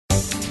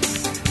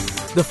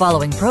The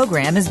following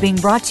program is being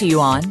brought to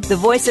you on the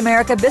Voice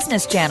America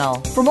Business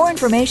Channel. For more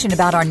information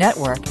about our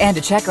network and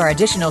to check our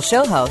additional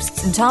show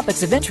hosts and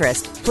topics of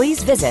interest,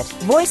 please visit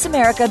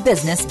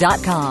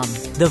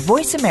voiceamericabusiness.com. The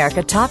Voice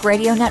America Talk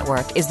Radio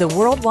Network is the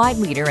worldwide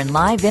leader in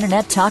live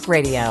Internet talk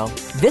radio.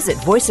 Visit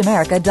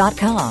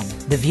voiceamerica.com.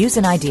 The views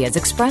and ideas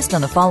expressed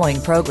on the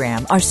following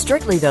program are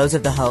strictly those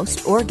of the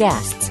host or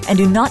guests and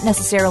do not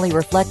necessarily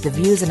reflect the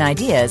views and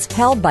ideas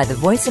held by the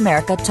Voice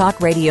America Talk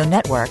Radio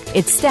Network,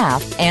 its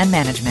staff, and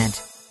management.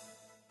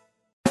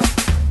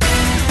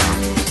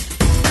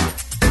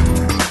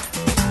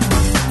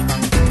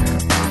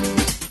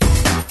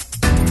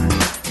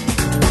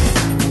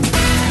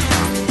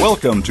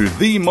 Welcome to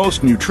the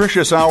most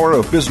nutritious hour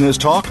of business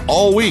talk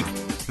all week.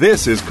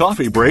 This is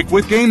Coffee Break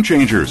with Game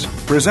Changers,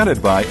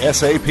 presented by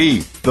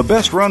SAP. The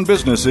best-run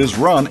businesses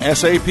run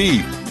SAP.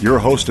 Your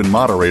host and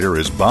moderator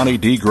is Bonnie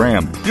D.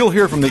 Graham. You'll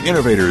hear from the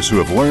innovators who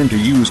have learned to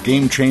use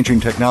game-changing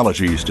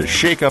technologies to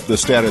shake up the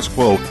status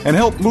quo and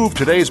help move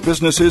today's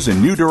businesses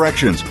in new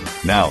directions.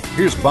 Now,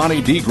 here's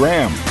Bonnie D.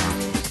 Graham.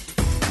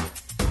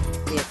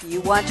 If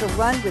you want to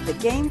run with the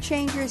Game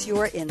Changers,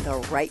 you're in the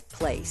right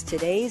place.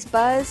 Today's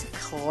buzz,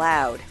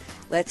 cloud.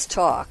 Let's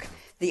talk.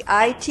 The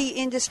IT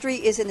industry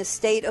is in a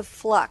state of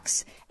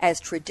flux as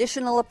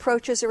traditional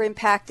approaches are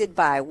impacted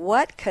by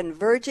what?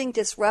 Converging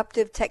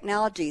disruptive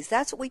technologies.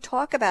 That's what we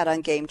talk about on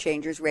Game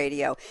Changers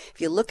Radio.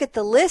 If you look at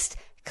the list,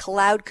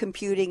 cloud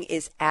computing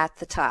is at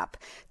the top.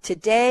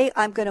 Today,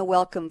 I'm going to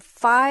welcome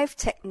 5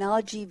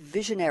 technology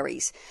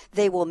visionaries.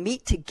 They will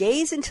meet to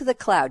gaze into the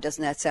cloud.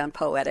 Doesn't that sound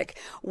poetic?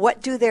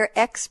 What do their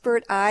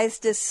expert eyes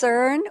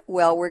discern?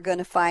 Well, we're going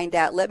to find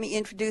out. Let me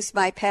introduce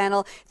my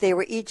panel. They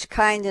were each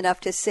kind enough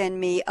to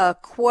send me a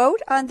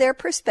quote on their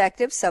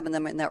perspective, some of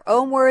them in their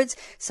own words,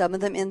 some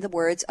of them in the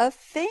words of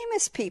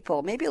famous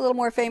people, maybe a little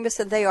more famous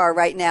than they are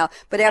right now,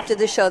 but after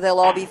the show, they'll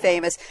all be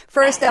famous.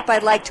 First up,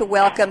 I'd like to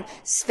welcome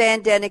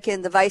Sven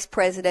Denecken, the Vice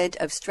President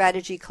of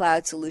Strategy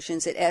Cloud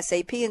Solutions at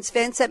SAP. And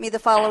Sven sent me the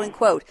following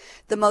quote: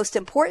 "The most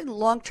important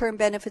long-term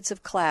benefits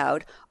of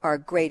cloud are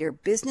greater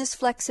business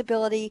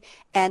flexibility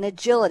and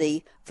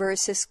agility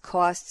versus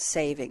cost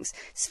savings."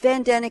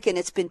 Sven Denecken,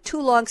 it's been too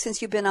long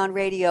since you've been on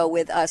radio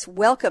with us.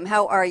 Welcome.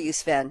 How are you,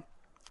 Sven?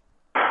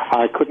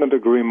 I could not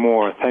agree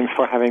more. Thanks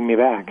for having me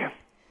back.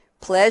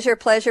 Pleasure,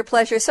 pleasure,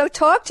 pleasure. So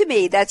talk to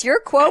me. That's your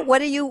quote. What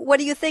do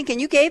you think? And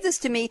you gave this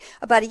to me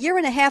about a year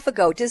and a half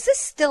ago. Does this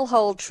still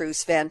hold true,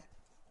 Sven?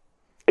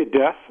 It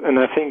does, and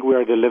I think we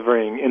are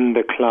delivering in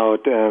the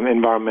cloud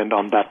environment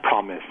on that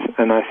promise.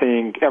 And I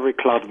think every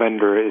cloud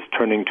vendor is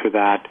turning to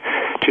that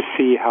to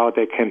see how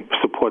they can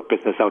support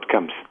business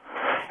outcomes.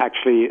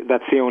 Actually,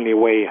 that's the only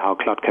way how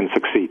cloud can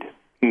succeed,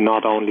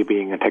 not only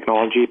being a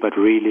technology, but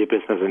really a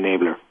business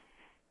enabler.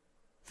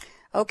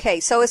 Okay,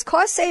 so is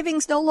cost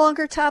savings no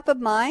longer top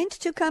of mind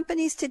to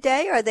companies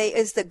today?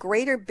 Is the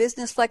greater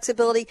business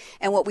flexibility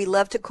and what we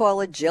love to call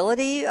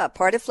agility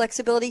part of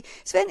flexibility?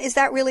 Sven, is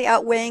that really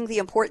outweighing the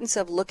importance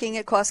of looking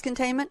at cost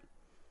containment?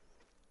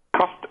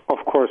 Cost,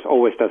 of course,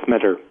 always does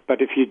matter.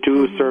 But if you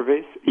do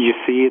surveys, you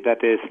see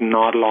that is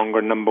not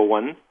longer number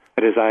one.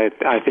 It is, I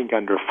think,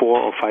 under 4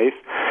 or 5.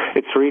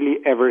 It's really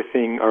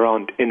everything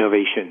around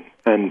innovation.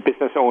 And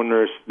business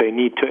owners, they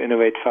need to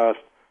innovate fast.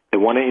 They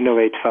want to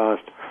innovate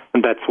fast.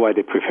 And that's why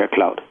they prefer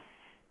cloud.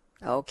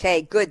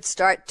 Okay, good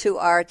start to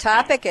our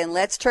topic. And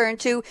let's turn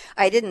to,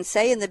 I didn't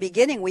say in the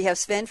beginning, we have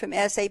Sven from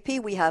SAP.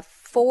 We have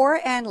 4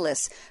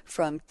 analysts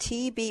from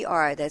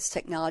TBR, that's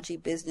Technology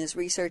Business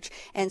Research.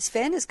 And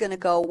Sven is going to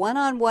go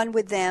one-on-one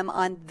with them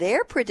on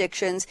their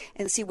predictions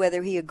and see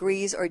whether he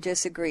agrees or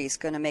disagrees.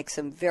 Going to make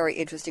some very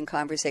interesting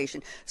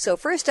conversation. So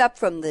first up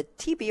from the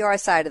TBR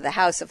side of the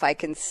house, if I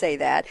can say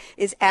that,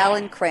 is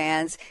Allan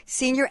Krans,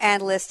 Senior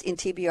Analyst in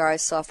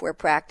TBR's software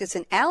practice.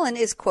 And Allan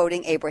is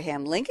quoting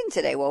Abraham Lincoln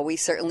today. Well, we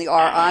certainly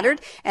are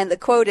honored. And the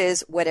quote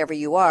is, "Whatever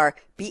you are,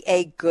 be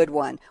a good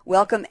one."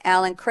 Welcome,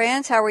 Allan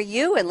Krans. How are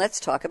you? And let's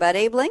talk about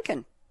Abe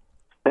Lincoln.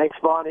 Thanks,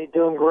 Bonnie.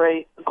 Doing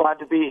great. Glad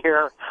to be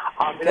here.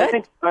 And I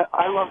think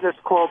I love this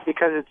quote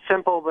because it's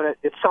simple, but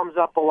it sums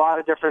up a lot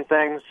of different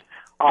things.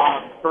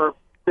 For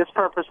this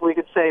purpose, we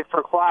could say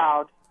for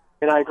cloud,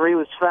 and I agree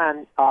with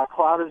Sven,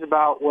 cloud is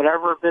about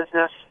whatever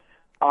business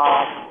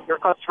your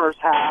customers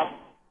have.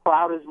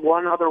 Cloud is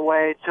one other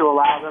way to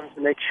allow them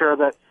to make sure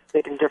that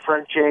they can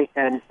differentiate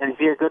and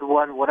be a good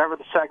one, whatever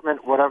the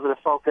segment, whatever the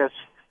focus,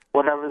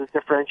 whatever the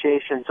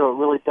differentiation. So it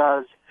really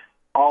does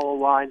all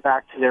align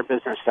back to their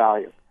business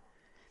value.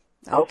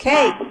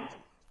 Okay.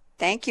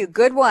 Thank you.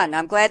 Good one.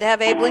 I'm glad to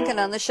have Abe Lincoln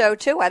on the show,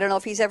 too. I don't know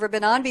if he's ever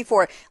been on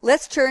before.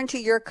 Let's turn to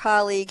your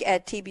colleague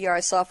at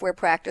TBR Software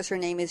Practice. Her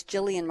name is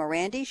Jillian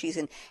Mirandi. She's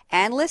an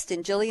analyst,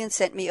 and Jillian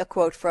sent me a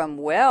quote from,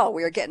 well,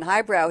 we are getting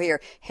highbrow here,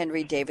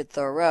 Henry David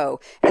Thoreau.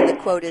 And the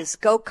quote is,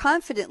 "Go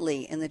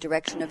confidently in the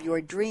direction of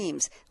your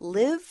dreams.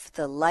 Live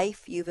the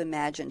life you've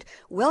imagined."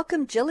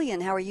 Welcome,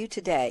 Jillian. How are you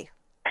today?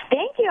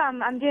 Thank you.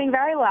 I'm doing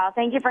very well.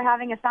 Thank you for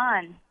having us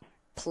on.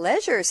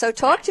 Pleasure. So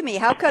talk to me.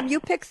 How come you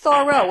picked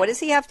Thoreau? What does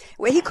he have?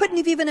 Well, he couldn't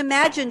have even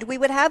imagined we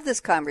would have this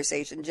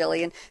conversation,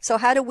 Jillian. So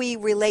how do we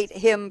relate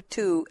him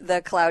to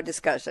the cloud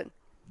discussion?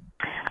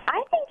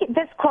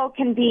 quote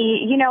can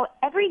be,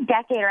 every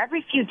decade or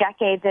every few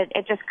decades,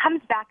 it just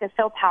comes back as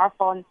so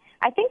powerful. And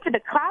I think for the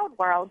cloud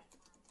world,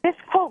 this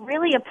quote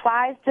really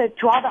applies to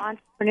all the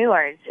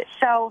entrepreneurs.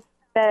 So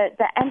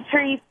the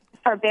entry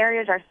for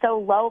barriers are so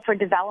low for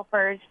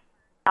developers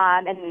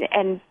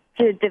and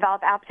to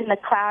develop apps in the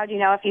cloud.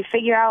 If you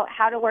figure out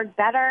how to work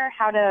better,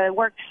 how to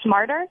work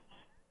smarter,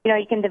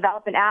 you can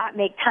develop an app,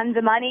 make tons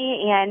of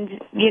money,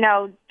 and,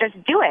 just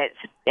do it.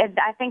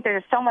 I think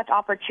there's so much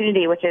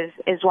opportunity, which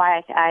is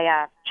why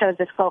I chose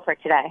this quote for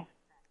today.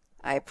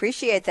 I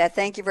appreciate that.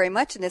 Thank you very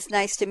much, and it's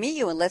nice to meet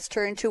you. And let's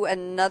turn to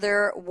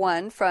another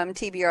one from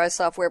TBR's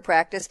software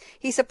practice.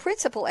 He's a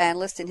principal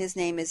analyst, and his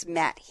name is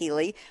Matt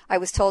Healey. I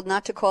was told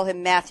not to call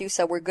him Matthew,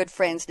 so we're good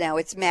friends now.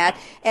 It's Matt.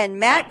 And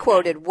Matt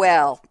quoted,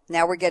 well,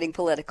 now we're getting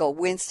political,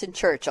 Winston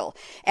Churchill.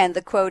 And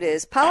the quote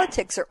is,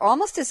 politics are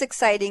almost as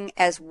exciting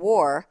as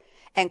war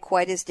and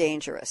quite as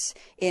dangerous.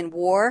 In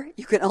war,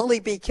 you can only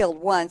be killed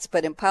once,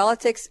 but in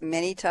politics,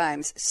 many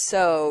times.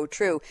 So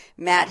true.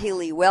 Matt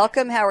Healey,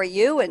 welcome. How are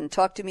you? And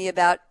talk to me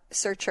about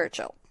Sir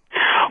Churchill.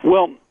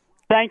 Well,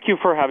 thank you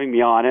for having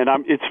me on, and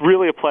it's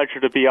really a pleasure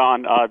to be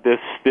on the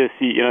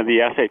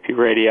SAP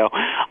radio.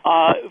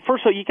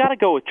 First of all, you got to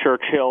go with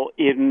Churchill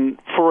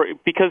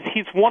because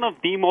he's one of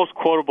the most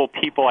quotable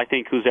people I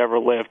think who's ever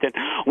lived. And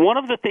one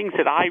of the things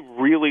that I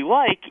really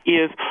like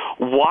is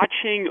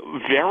watching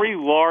very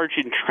large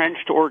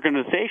entrenched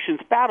organizations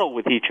battle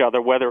with each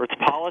other, whether it's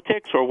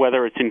politics or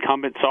whether it's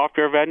incumbent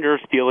software vendors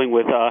dealing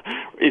with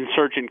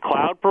insurgent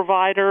cloud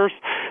providers.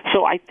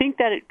 So I think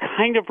that it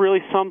kind of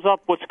really sums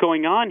up what's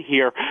going on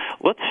here.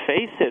 Let's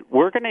face it,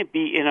 we're going to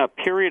be in a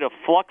period of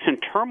flux and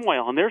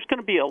turmoil, and there's going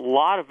to be a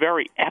lot of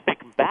very epic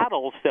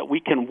battles that we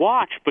can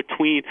watch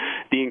between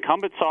the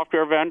incumbent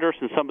software vendors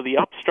and some of the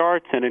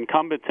upstarts and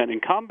incumbents.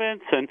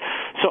 And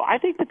so I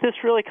think that this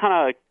really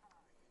kind of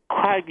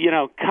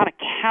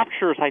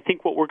captures, I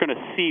think, what we're going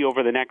to see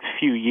over the next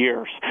few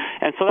years.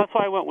 And so that's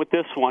why I went with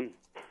this one.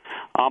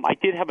 I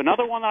did have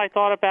another one that I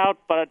thought about,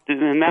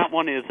 and that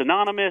one is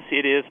anonymous.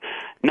 It is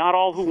not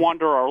all who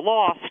wander are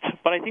lost,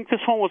 but I think this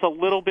one was a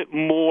little bit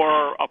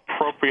more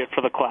appropriate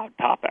for the cloud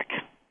topic.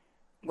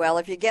 Well,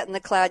 if you get in the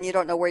cloud and you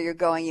don't know where you're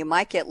going, you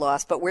might get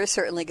lost, but we're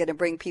certainly going to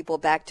bring people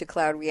back to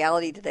cloud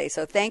reality today.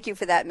 So thank you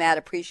for that, Matt.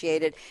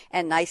 Appreciate it,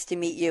 and nice to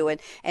meet you.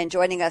 And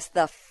joining us,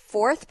 the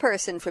fourth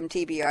person from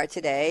TBR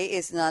today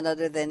is none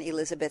other than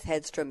Elizabeth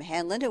Hedstrom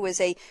Henlin, who is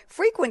a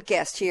frequent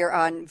guest here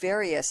on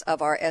various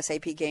of our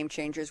SAP Game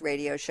Changers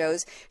radio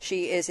shows.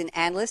 She is an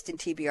analyst in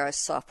TBR's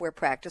software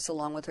practice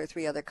along with her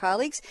three other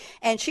colleagues,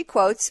 and she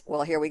quotes,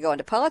 well, here we go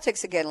into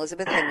politics again,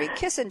 Elizabeth, Henry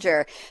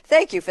Kissinger.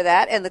 Thank you for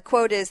that. And the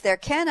quote is, there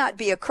cannot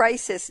be a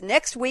crisis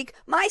next week.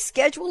 My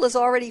schedule is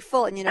already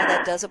full. And,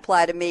 that does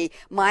apply to me.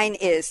 Mine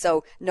is,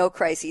 so no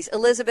crises.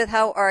 Elizabeth,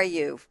 how are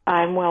you?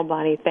 I'm well,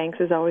 Bonnie. Thanks,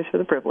 as always, for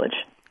the privilege.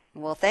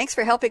 Well, thanks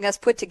for helping us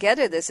put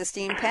together this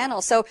esteemed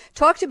panel. So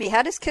talk to me.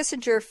 How does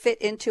Kissinger fit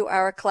into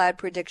our cloud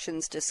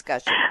predictions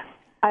discussion?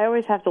 I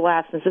always have to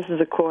laugh, since this is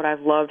a quote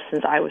I've loved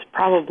since I was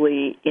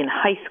probably in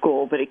high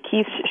school, but it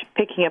keeps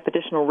picking up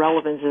additional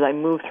relevance as I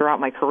move throughout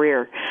my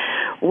career.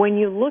 When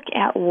you look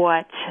at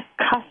what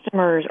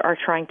customers are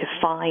trying to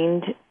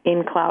find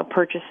in cloud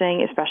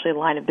purchasing, especially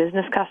line of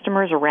business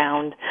customers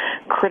around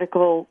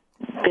critical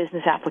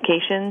business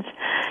applications,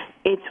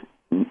 it's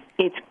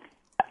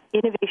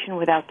innovation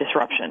without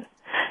disruption.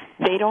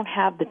 They don't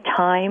have the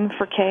time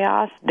for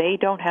chaos, they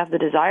don't have the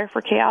desire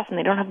for chaos, and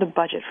they don't have the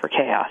budget for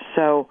chaos.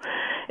 So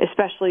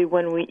especially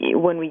when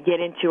we get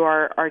into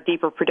our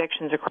deeper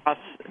predictions across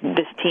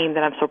this team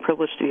that I'm so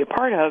privileged to be a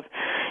part of,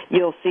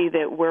 you'll see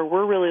that where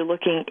we're really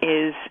looking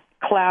is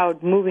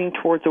cloud moving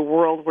towards a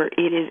world where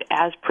it is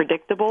as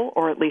predictable,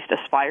 or at least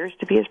aspires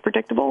to be as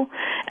predictable,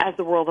 as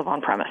the world of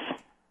on-premise.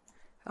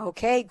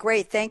 Okay,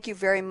 great. Thank you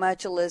very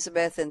much,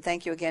 Elizabeth, and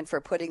thank you again for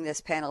putting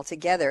this panel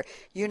together.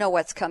 You know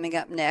what's coming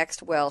up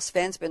next. Well,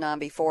 Sven's been on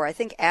before. I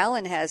think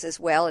Allan has as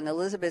well, and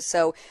Elizabeth.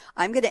 So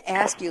I'm going to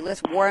ask you,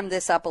 let's warm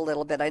this up a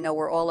little bit. I know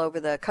we're all over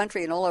the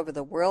country and all over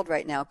the world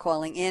right now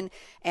calling in,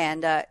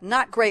 and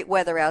not great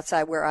weather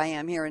outside where I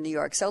am here in New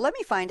York. So let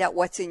me find out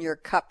what's in your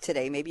cup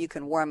today. Maybe you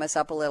can warm us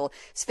up a little.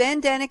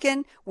 Sven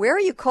Denecken, where are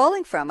you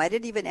calling from? I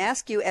didn't even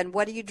ask you, and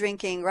what are you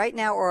drinking right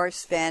now? Or,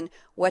 Sven,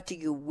 what do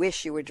you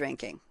wish you were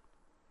drinking?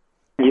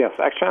 Yes,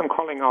 actually I'm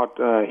calling out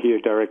here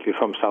directly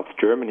from South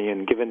Germany,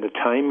 and given the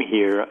time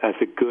here, as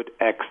a good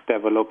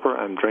ex-developer,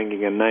 I'm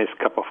drinking a nice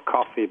cup of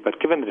coffee, but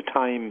given the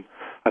time,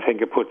 I think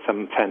I put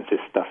some fancy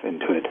stuff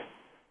into it.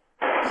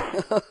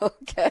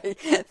 Okay,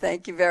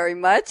 thank you very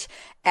much.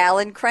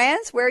 Allan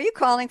Krans, where are you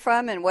calling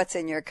from, and what's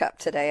in your cup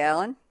today,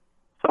 Allan?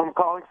 So I'm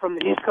calling from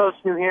the East Coast,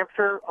 New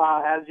Hampshire.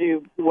 As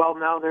you well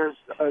know, there's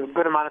a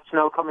good amount of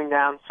snow coming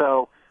down,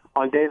 so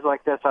on days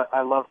like this,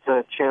 I love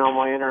to channel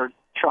my inner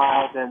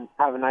child and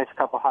have a nice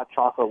cup of hot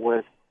chocolate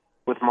with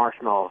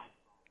marshmallows.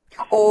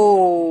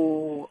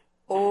 Oh,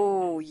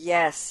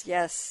 yes.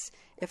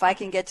 If I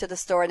can get to the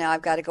store now,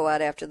 I've got to go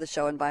out after the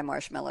show and buy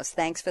marshmallows.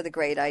 Thanks for the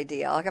great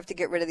idea. I'll have to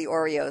get rid of the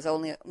Oreos,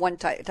 only one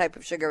type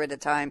of sugar at a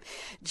time.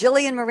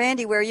 Jillian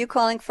Mirandi, where are you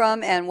calling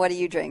from, and what are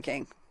you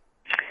drinking?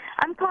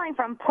 I'm calling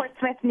from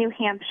Portsmouth, New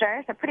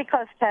Hampshire, so pretty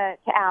close to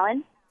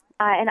Allan.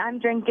 And I'm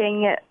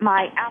drinking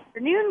my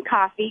afternoon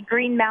coffee,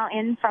 Green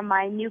Mountain, from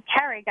my new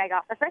Keurig I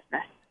got for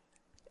Christmas.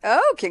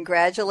 Oh,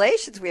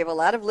 congratulations. We have a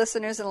lot of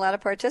listeners and a lot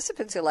of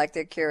participants who like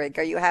their Keurig.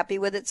 Are you happy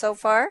with it so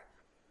far?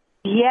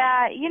 Yeah,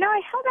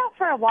 I held out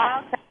for a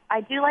while.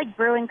 I do like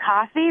brewing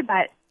coffee,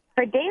 but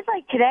for days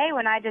like today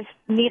when I just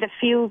need a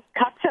few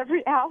cups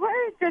every hour,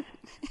 it's just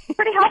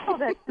pretty helpful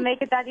to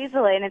make it that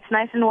easily, and it's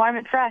nice and warm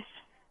and fresh.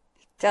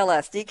 Tell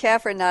us,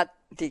 decaf or not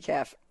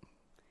decaf?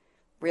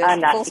 Real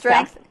Not full decaf.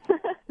 strength?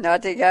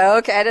 Not decaf.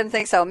 Okay, I didn't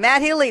think so.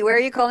 Matt Healey, where are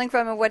you calling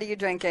from and what are you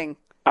drinking?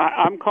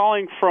 I'm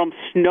calling from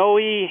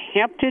snowy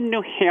Hampton,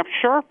 New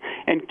Hampshire,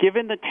 and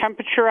given the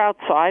temperature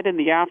outside in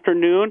the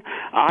afternoon,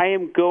 I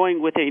am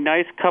going with a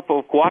nice cup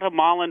of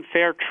Guatemalan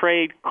fair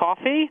trade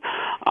coffee,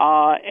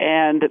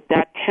 and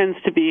that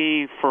tends to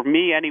be, for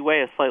me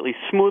anyway, a slightly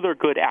smoother,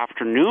 good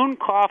afternoon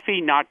coffee,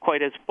 not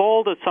quite as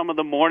bold as some of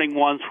the morning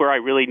ones where I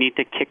really need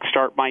to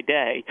kickstart my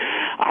day.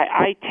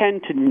 I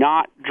tend to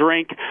not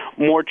drink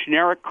more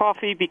generic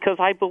coffee because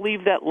I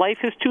believe that life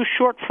is too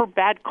short for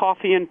bad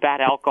coffee and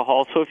bad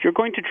alcohol, so if you're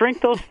going to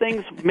drink those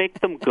things,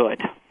 make them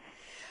good.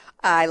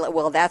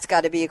 Well, that's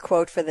got to be a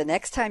quote for the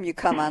next time you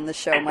come on the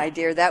show, my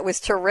dear. That was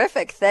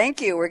terrific.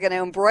 Thank you. We're going to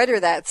embroider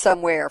that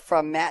somewhere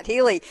from Matt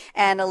Healey.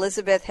 And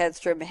Elizabeth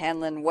Hedstrom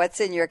Henlin, what's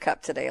in your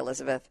cup today,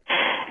 Elizabeth?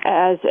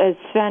 As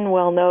Sven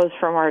well knows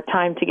from our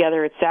time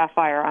together at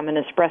Sapphire, I'm an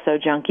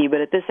espresso junkie, but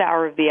at this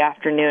hour of the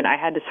afternoon, I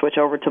had to switch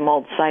over to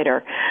mulled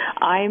cider.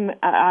 I'm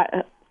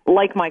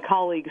like my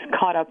colleagues,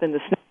 caught up in the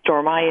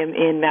snowstorm. I am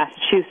in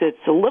Massachusetts,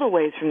 a little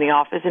ways from the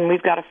office, and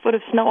we've got a foot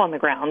of snow on the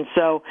ground.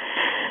 So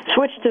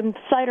switched to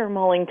cider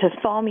mulling to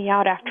thaw me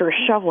out after a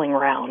shoveling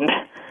round.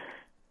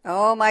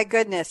 Oh, my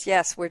goodness.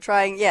 Yes, we're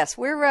trying. Yes,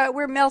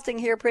 we're melting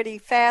here pretty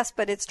fast,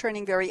 but it's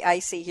turning very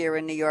icy here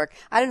in New York.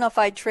 I don't know if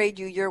I'd trade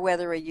you your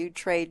weather or you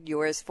trade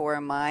yours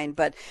for mine,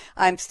 but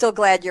I'm still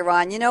glad you're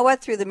on. You know what?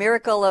 Through the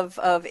miracle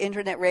of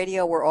Internet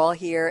radio, we're all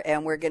here,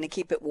 and we're going to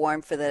keep it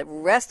warm for the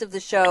rest of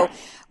the show.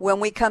 When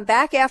we come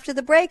back after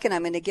the break, and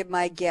I'm going to give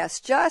my guests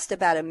just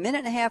about a minute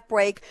and a half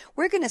break,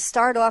 we're going to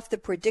start off the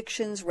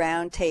predictions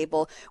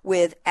roundtable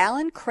with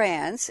Allan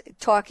Krans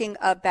talking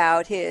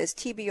about his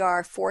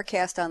TBR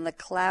forecast on the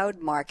cloud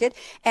market,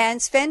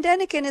 and Sven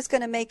Denecken is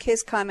going to make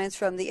his comments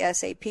from the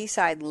SAP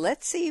side.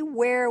 Let's see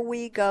where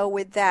we go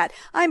with that.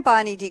 I'm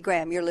Bonnie D.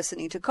 Graham. You're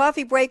listening to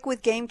Coffee Break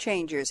with Game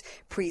Changers,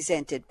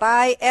 presented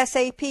by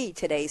SAP.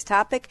 Today's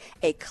topic,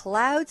 a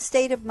cloud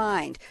state of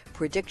mind,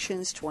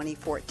 predictions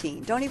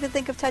 2014. Don't even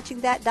think of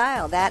touching that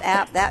dial, that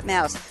app, that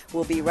mouse.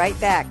 We'll be right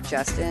back.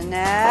 Justin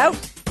out.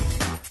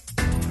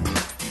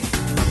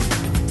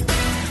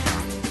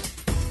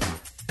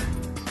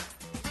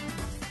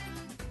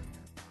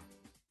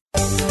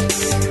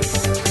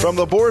 From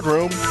the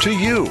boardroom to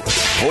you,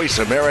 Voice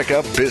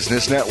America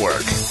Business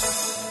Network.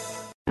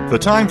 The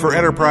time for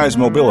enterprise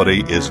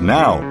mobility is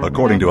now,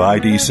 according to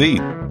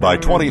IDC. By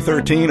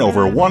 2013,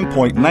 over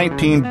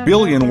 1.19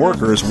 billion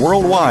workers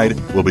worldwide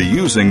will be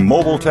using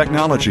mobile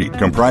technology,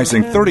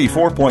 comprising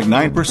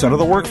 34.9% of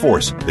the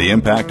workforce. The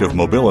impact of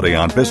mobility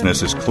on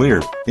business is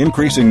clear.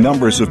 Increasing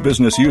numbers of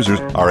business users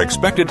are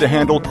expected to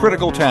handle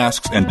critical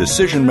tasks and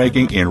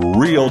decision-making in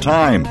real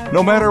time,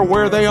 no matter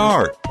where they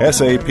are.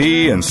 SAP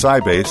and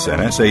Sybase,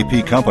 an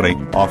SAP company,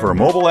 offer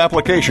mobile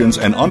applications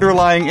and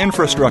underlying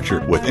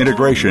infrastructure with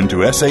integration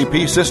to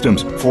SAP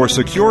systems for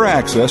secure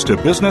access to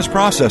business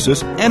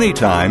processes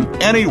anytime,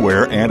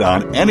 anywhere, and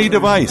on any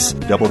device.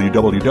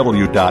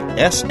 www.sap.com.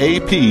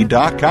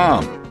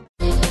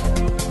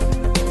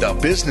 The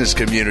business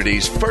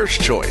community's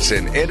first choice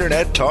in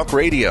Internet Talk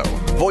Radio.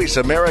 Voice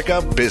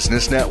America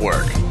Business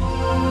Network.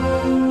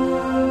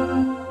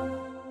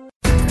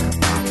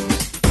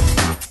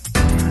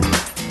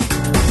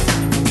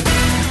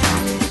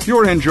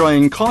 You're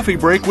enjoying Coffee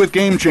Break with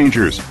Game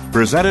Changers,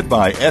 presented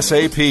by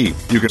SAP.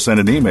 You can send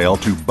an email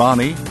to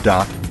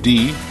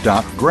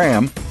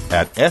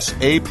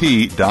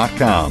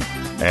bonnie.d.graham@sap.com.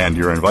 And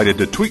you're invited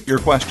to tweet your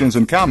questions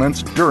and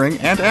comments during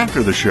and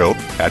after the show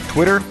at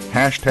Twitter,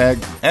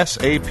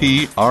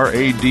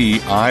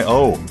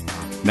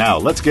 #SAPRADIO. Now,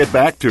 let's get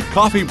back to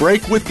Coffee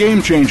Break with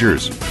Game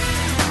Changers.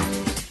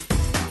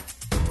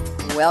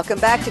 Welcome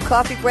back to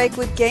Coffee Break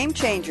with Game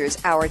Changers.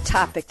 Our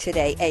topic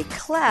today, a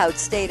cloud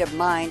state of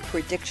mind,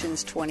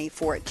 predictions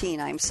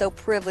 2014. I'm so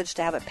privileged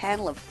to have a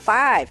panel of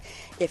 5.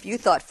 If you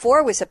thought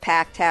 4 was a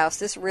packed house,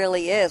 this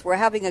really is. We're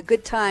having a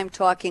good time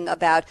talking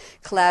about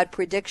cloud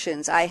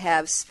predictions. I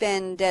have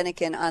Sven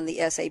Denecken on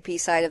the SAP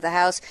side of the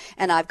house,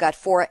 and I've got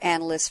 4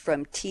 analysts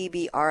from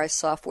TBR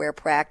Software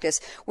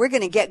Practice. We're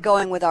going to get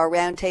going with our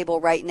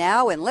roundtable right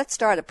now, and let's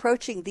start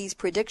approaching these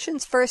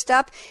predictions. First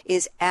up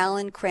is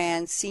Allan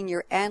Krans,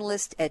 Senior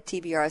Analyst at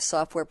TBR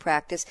Software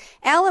Practice.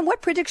 Allan,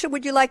 what prediction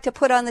would you like to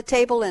put on the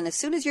table? And as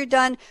soon as you're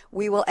done,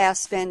 we will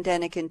ask Sven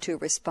Denecken to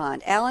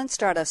respond. Allan,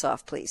 start us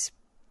off, please.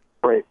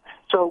 Great.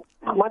 So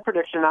my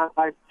prediction,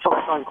 I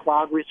focus on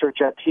cloud research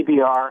at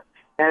TBR.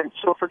 And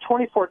so for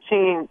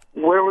 2014,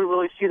 where we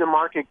really see the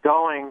market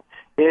going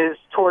is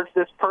towards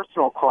this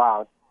personal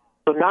cloud.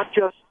 So not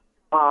just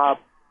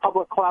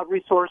public cloud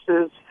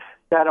resources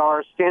that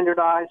are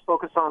standardized,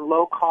 focused on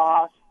low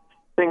cost,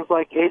 things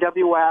like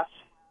AWS,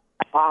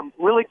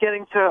 really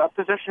getting to a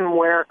position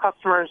where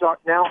customers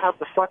now have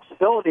the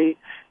flexibility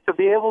to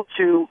be able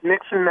to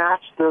mix and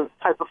match the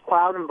type of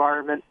cloud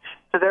environment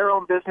to their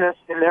own business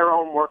and their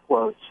own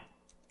workloads.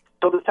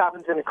 So this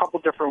happens in a couple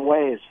different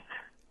ways.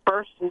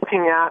 First,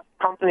 looking at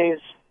companies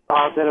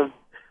that have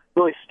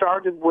really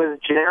started with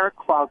generic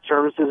cloud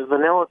services,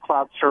 vanilla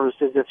cloud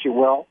services, if you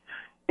will,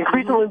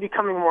 increasingly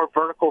becoming more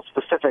vertical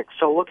specific.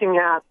 So looking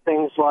at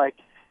things like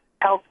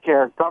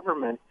healthcare,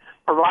 government,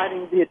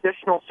 providing the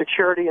additional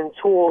security and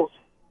tools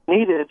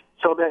needed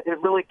so that it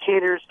really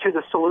caters to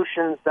the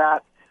solutions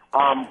that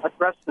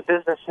address the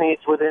business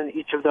needs within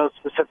each of those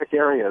specific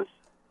areas.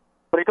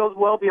 But it goes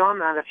well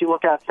beyond that if you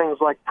look at things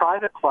like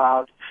private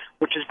cloud,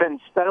 which has been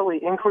steadily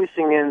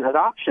increasing in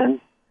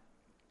adoption.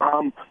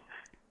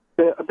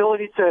 The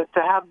ability to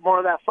have more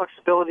of that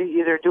flexibility,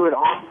 either do it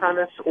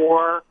on-premise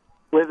or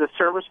with a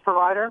service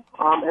provider,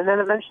 and then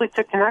eventually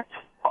to connect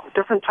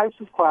different types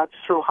of clouds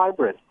through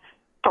hybrid,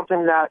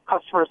 something that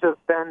customers have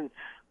been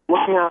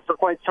looking at for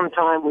quite some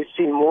time. We've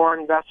seen more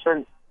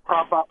investment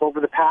crop up over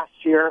the past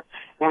year,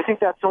 and we think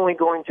that's only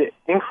going to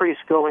increase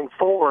going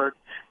forward,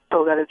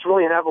 so that it's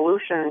really an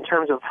evolution in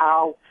terms of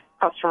how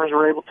customers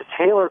are able to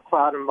tailor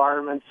cloud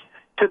environments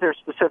to their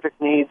specific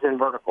needs and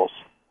verticals.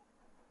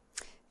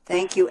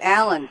 Thank you,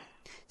 Allan.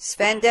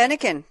 Sven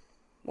Denecken,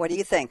 what do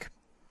you think?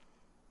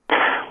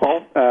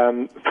 Well,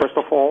 first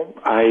of all,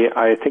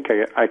 I think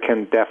I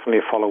can definitely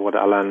follow what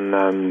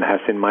Allan has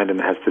in mind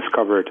and has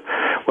discovered.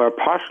 Where I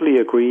partially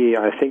agree,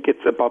 I think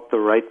it's about the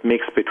right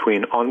mix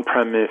between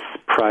on-premise,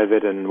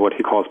 private, and what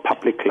he calls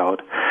public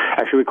cloud.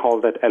 Actually, we call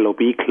that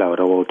LOB cloud.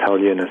 I will tell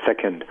you in a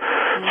second.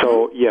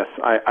 So, yes,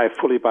 I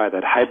fully buy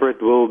that.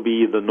 Hybrid will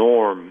be the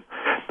norm,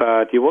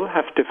 but you will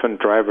have different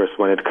drivers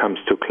when it comes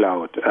to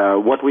cloud.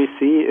 What we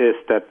see is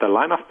that the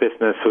line of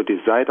business who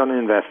decide on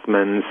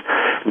investments,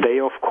 they,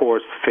 of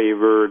course,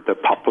 favor the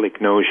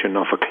public notion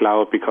of a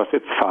cloud because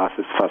it's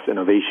fast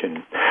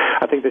innovation.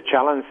 I think the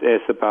challenge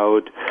is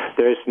about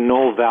there is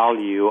no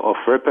value of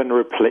rip and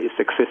replace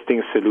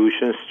existing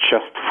solutions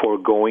just for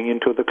going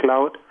into the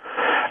cloud.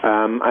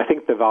 I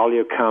think the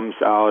value comes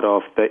out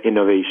of the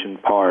innovation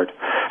part,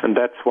 and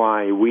that's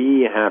why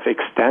we have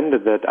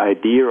extended that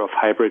idea of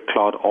hybrid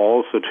cloud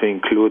also to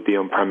include the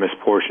on-premise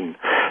portion.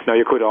 Now,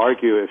 you could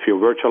argue if you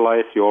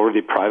virtualize, you're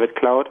already private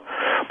cloud,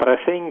 but I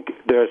think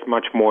there's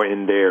much more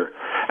in there.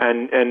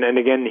 And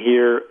again,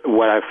 here,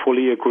 what I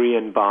fully agree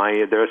and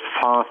buy, there's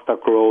faster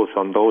growth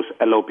on those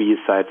LOB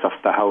sides of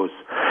the house.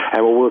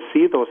 And we will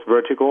see those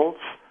verticals.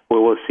 We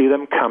will see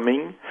them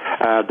coming.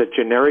 The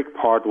generic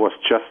part was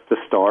just the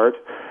start,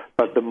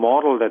 but the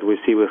model that we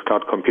see with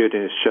cloud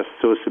computing is just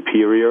so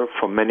superior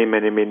for many,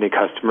 many, many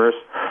customers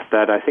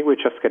that I think we're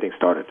just getting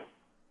started.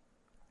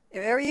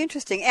 Very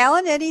interesting.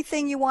 Allan,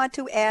 anything you want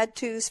to add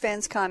to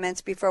Sven's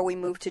comments before we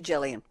move to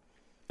Jillian?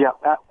 Yeah,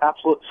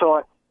 absolutely.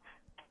 So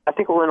I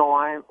think we're in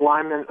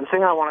alignment. The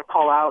thing I want to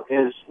call out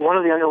is one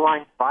of the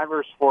underlying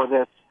drivers for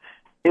this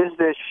is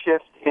this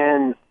shift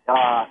in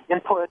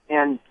input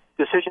and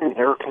decision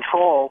or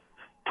control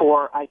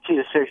for IT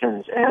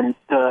decisions, and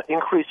the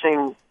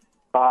increasing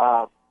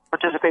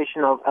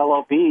participation of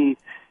LOB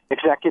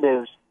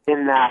executives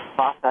in that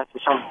process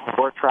is something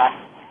we're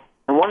tracking.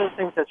 And one of the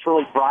things that's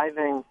really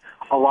driving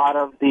a lot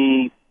of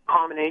the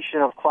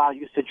combination of cloud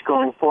usage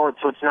going forward,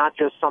 so it's not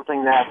just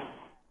something that's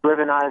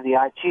driven out of the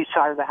IT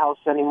side of the house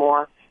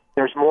anymore.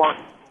 There's more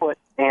input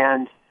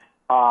and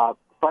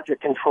budget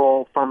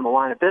control from the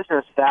line of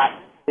business that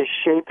is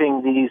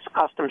shaping these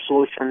custom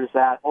solutions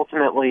that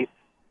ultimately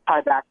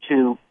tie back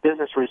to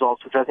business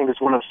results, which I think is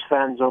one of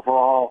Sven's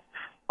overall,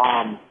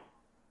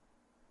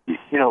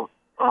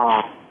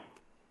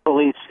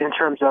 beliefs in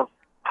terms of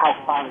how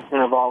cloud is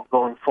going to evolve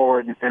going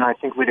forward. And I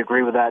think we'd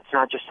agree with that. It's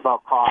not just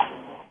about cost.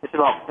 It's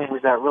about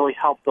things that really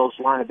help those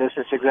line of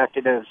business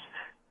executives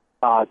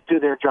do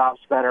their jobs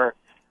better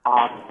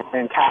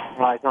and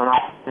capitalize on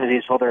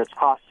opportunities, whether it's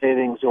cost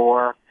savings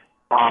or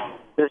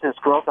business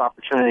growth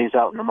opportunities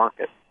out in the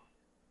market.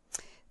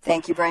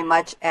 Thank you very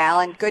much,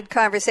 Allan. Good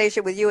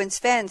conversation with you and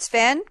Sven.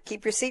 Sven,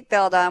 keep your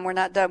seatbelt on. We're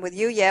not done with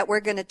you yet. We're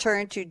going to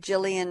turn to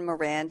Jillian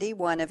Mirandi,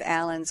 one of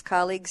Allan's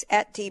colleagues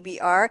at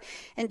TBR.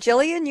 And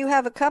Jillian, you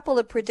have a couple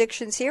of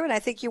predictions here, and I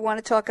think you want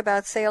to talk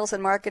about sales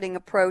and marketing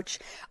approach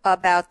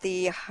about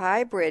the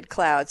hybrid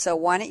cloud. So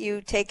why don't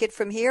you take it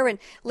from here, and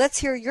let's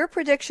hear your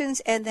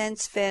predictions, and then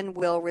Sven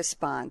will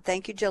respond.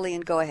 Thank you,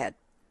 Jillian. Go ahead.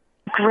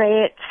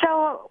 Great.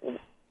 So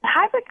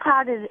hybrid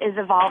cloud is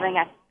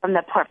evolving from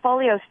the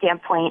portfolio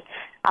standpoint.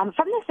 From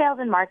the sales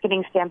and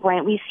marketing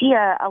standpoint, we see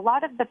a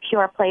lot of the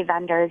pure play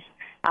vendors,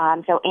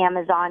 so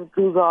Amazon,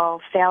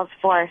 Google,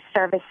 Salesforce,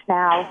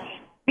 ServiceNow,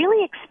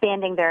 really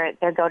expanding their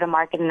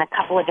go-to-market in a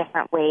couple of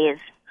different ways.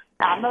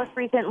 Most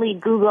recently,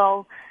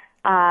 Google,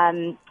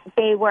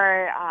 they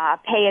were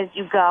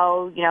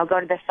pay-as-you-go, go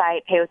to the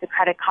site, pay with a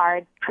credit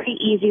card, pretty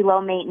easy,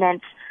 low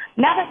maintenance.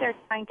 Now that they're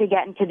trying to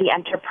get into the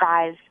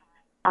enterprise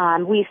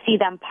we see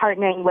them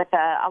partnering with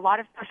a lot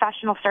of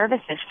professional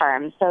services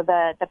firms. So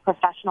the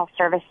professional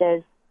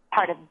services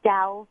part of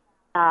Dell,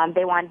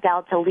 they want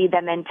Dell to lead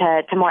them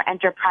into more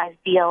enterprise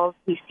deals.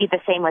 We see the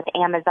same with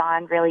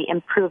Amazon, really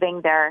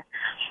improving their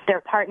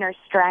partner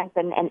strength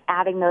and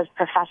adding those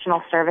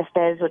professional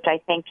services, which I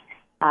think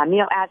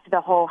adds to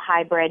the whole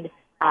hybrid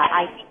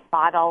IT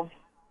model.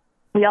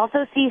 We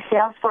also see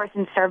Salesforce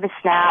and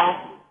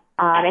ServiceNow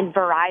and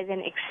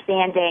Verizon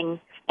expanding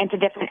into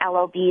different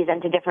LOBs,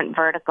 into different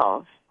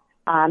verticals.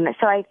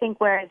 So I think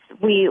whereas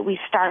we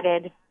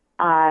started,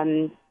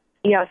 selling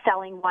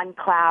one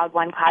cloud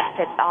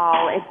fits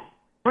all, it's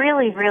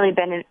really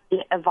been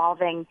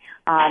evolving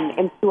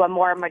into a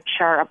more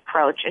mature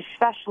approach,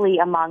 especially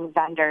among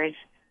vendors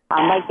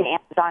like the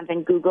Amazons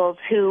and Googles,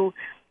 who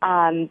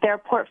their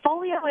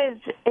portfolio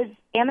is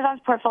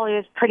Amazon's portfolio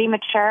is pretty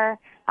mature.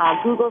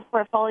 Google's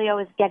portfolio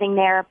is getting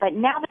there, but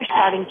now they're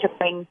starting to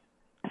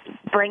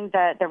bring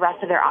the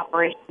rest of their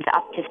operations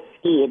up to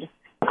speed.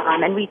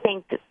 And we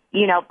think,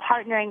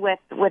 partnering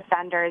with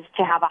vendors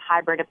to have a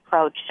hybrid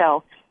approach,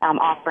 so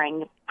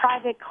offering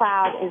private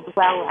cloud as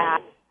well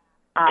as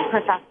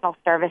professional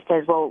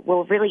services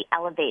will really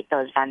elevate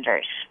those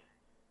vendors.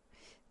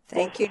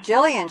 Thank you,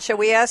 Jillian. Shall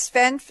we ask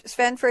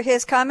Sven for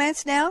his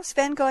comments now?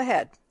 Sven, go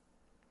ahead.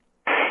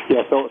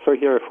 Yeah, so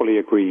here I fully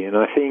agree. And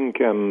I think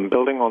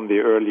building on the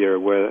earlier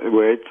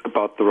where it's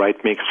about the right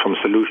mix from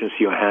solutions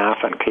you have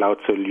and cloud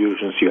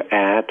solutions you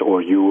add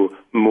or you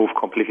move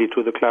completely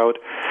to the cloud,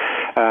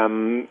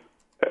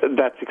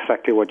 that's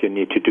exactly what you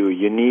need to do.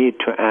 You need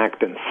to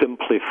act and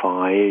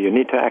simplify. You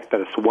need to act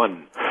as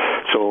one.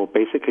 So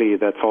basically,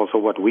 that's also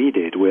what we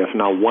did. We have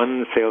now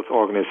one sales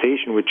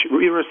organization, which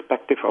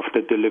irrespective of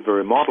the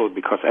delivery model,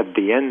 because at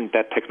the end,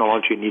 that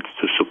technology needs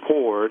to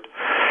support,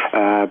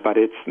 but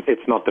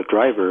it's not the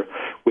driver.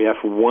 We have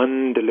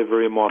one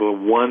delivery model,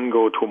 one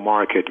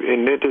go-to-market,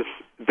 and it is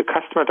the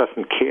customer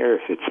doesn't care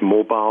if it's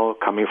mobile,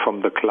 coming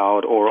from the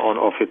cloud, or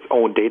off its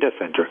own data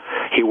center.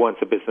 He wants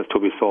the business to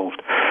be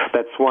solved.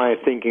 That's why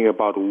thinking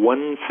about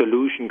one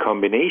solution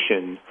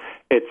combination,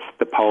 it's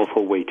the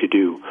powerful way to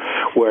do.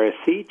 Where I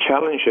see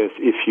challenges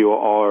if you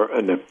are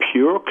in a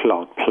pure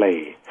cloud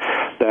play,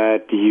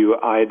 that you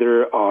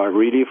either are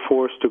really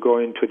forced to go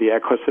into the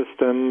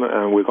ecosystem,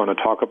 and we're going to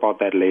talk about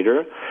that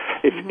later.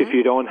 If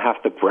you don't have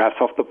the breadth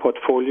of the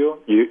portfolio,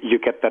 you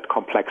get that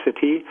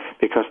complexity,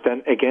 because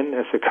then, again,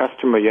 as a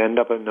customer, you end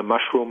up in a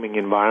mushrooming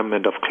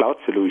environment of cloud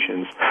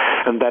solutions.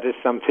 And that is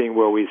something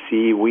where we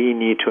see we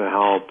need to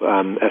help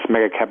as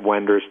mega-cap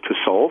vendors to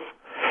solve.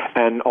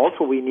 And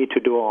also we need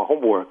to do our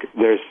homework.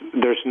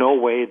 There's no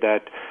way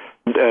that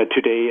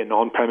today an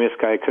on-premise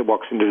guy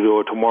walks into the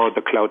door, tomorrow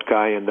the cloud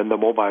guy, and then the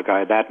mobile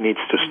guy. That needs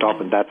to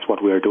stop, and that's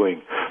what we are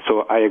doing.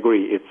 So I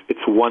agree.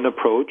 It's one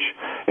approach.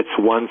 It's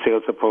one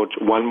sales approach,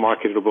 one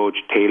market approach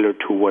tailored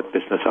to what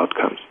business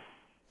outcomes.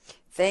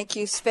 Thank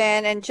you,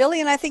 Sven. And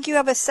Jillian, I think you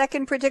have a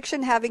second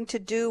prediction having to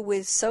do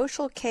with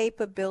social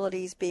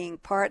capabilities being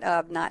part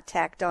of, not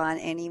tacked on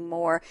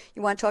anymore.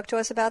 You want to talk to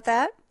us about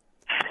that?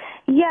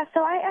 Yeah, so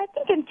I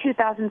think in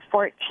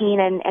 2014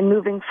 and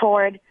moving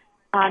forward,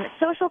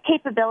 social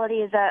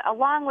capabilities,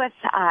 along with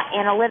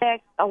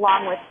analytics,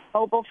 along with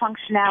mobile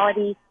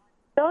functionality,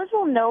 those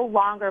will no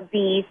longer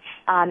be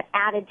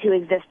added to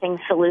existing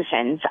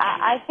solutions.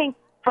 I think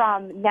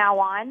from now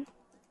on,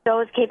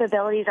 those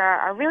capabilities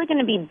are really going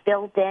to be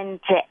built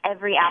into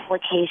every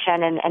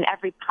application and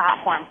every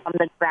platform from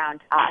the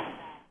ground up.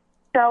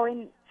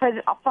 So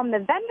from the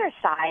vendor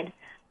side,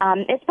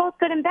 it's both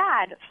good and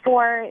bad.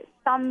 For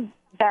some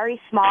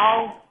very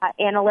small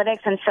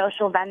analytics and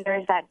social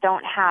vendors that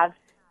don't have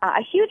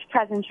a huge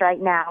presence right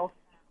now,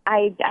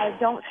 I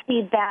don't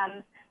see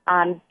them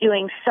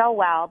doing so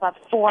well. But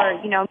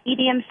for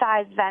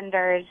medium-sized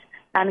vendors,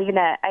 even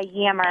a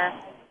Yammer,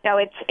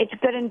 it's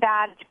good and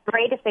bad. It's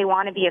great if they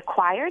want to be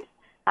acquired.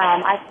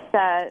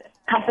 The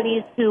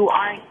companies who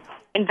aren't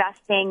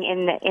investing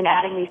in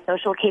adding these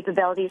social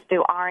capabilities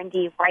through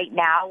R&D right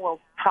now will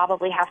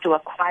probably have to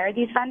acquire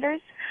these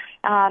vendors.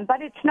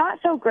 But it's not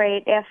so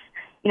great if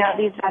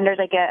these vendors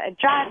like a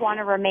Jive want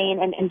to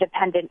remain an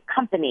independent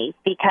company,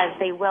 because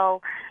they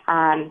will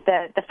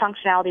the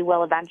functionality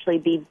will eventually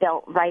be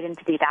built right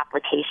into these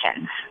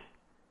applications.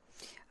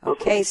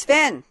 Okay,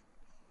 Sven.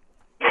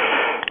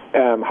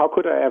 How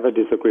could I ever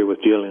disagree with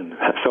Jillian?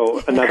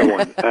 So another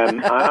one.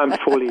 I'm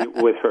fully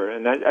with her.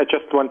 And I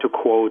just want to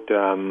quote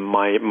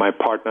my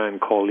partner and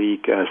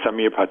colleague,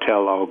 Samir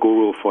Patel, our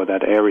guru for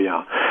that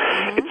area.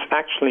 It's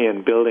actually,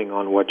 in building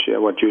on what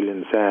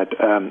Jillian said,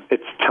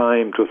 it's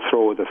time to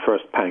throw the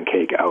first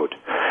pancake out.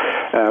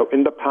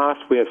 In the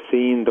past, we have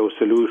seen those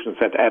solutions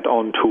that add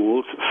on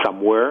tools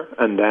somewhere,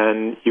 and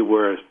then you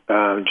were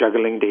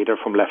juggling data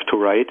from left to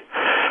right.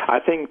 I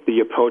think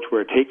the approach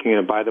we're taking,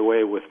 and by the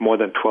way, with more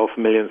than 12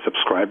 million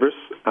subscribers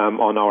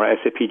on our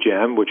SAP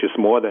Jam, which is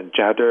more than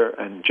Jadder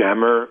and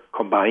Jammer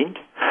combined,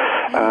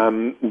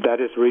 That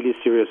is really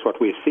serious what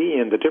we see,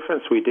 and the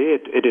difference we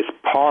did, it is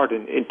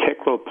an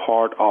integral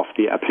part of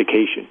the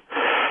application.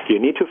 You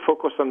need to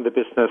focus on the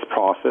business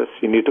process.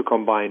 You need to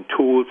combine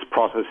tools,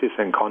 processes,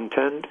 and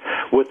content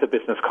with the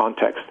business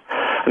context.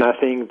 And I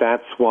think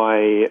that's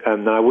why,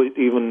 I would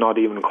not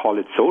even call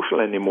it social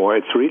anymore.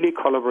 It's really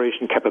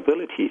collaboration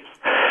capabilities.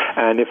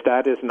 And if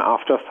that is an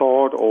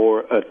afterthought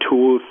or a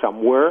tool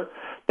somewhere,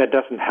 that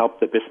doesn't help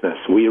the business.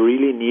 We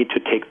really need to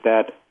take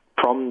that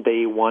from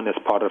day one as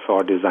part of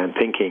our design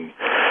thinking.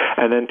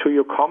 And then to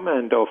your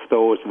comment of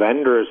those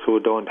vendors who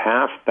don't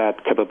have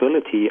that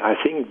capability, I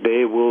think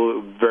they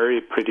will very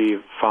pretty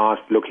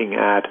fast looking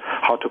at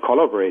how to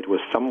collaborate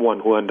with someone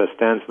who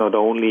understands not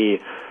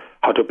only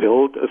how to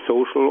build a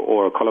social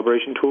or a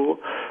collaboration tool,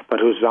 but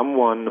who's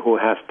someone who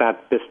has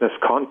that business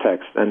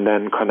context and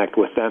then connect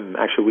with them.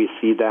 Actually, we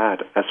see that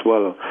as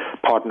well,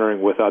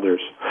 partnering with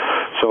others.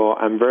 So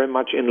I'm very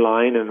much in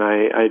line, and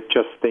I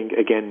just think,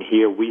 again,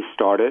 here we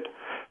started.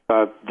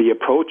 The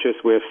approaches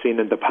we've seen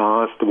in the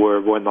past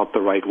were not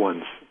the right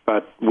ones,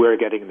 but we're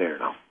getting there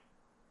now.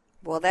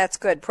 Well, that's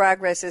good.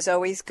 Progress is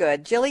always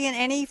good. Jillian,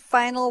 any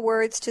final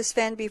words to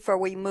Sven before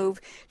we move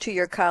to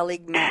your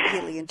colleague Matt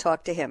Healey and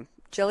talk to him?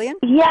 Jillian?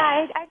 Yeah,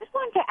 I just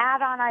wanted to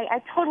add on,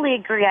 I totally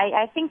agree.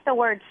 I think the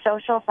word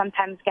social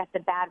sometimes gets a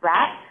bad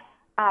rap,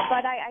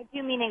 but I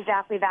do mean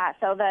exactly that.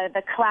 So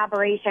the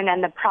collaboration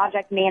and the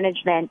project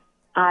management,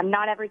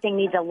 not everything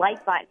needs a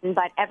like button,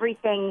 but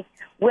everything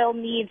will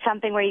need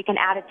something where you can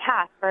add a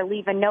task or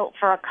leave a note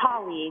for a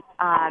colleague,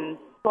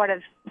 sort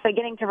of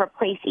beginning to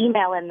replace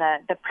email in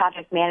the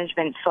project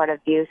management sort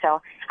of view. So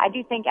I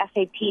do think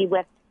SAP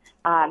with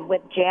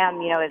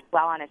Jam, is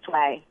well on its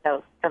way.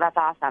 So that's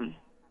awesome.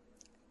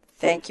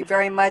 Thank you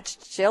very much,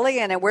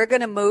 Jillian. And we're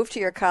going to move to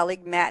your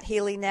colleague, Matt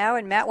Healey, now.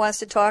 And Matt wants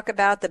to talk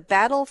about the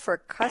battle for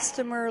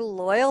customer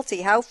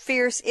loyalty. How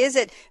fierce is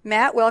it?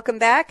 Matt, welcome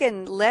back.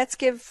 And let's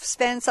give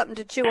Sven something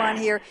to chew on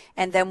here,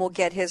 and then we'll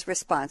get his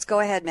response. Go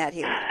ahead, Matt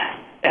Healey.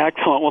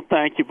 Excellent. Well,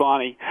 thank you,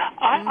 Bonnie.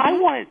 I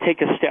want to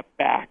take a step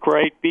back,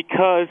 right,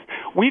 because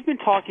we've been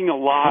talking a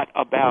lot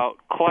about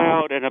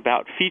cloud and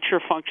about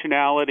feature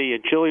functionality,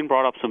 and Jillian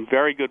brought up some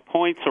very good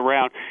points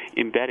around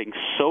embedding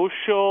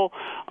social.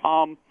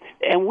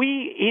 And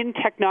we, in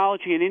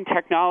technology and in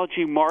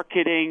technology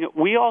marketing,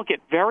 we all get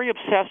very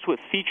obsessed with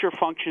feature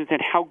functions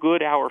and how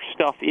good our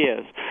stuff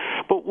is.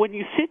 But when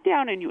you sit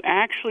down and you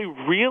actually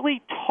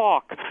really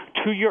talk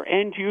to your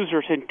end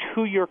users and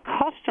to your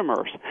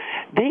customers,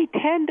 they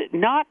tend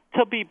not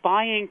to be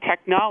buying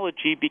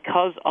technology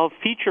because of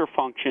feature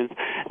functions.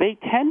 They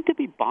tend to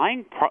be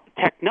buying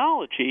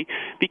technology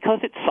because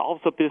it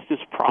solves a business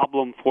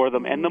problem for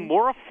them. And the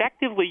more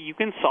effectively you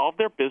can solve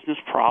their business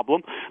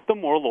problem, the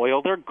more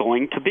loyal they're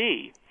going to be.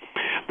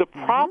 The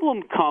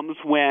problem comes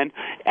when,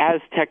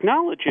 as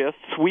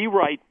technologists, we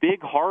write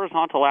big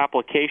horizontal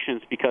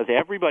applications because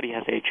everybody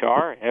has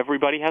HR,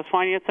 everybody has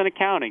finance and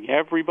accounting,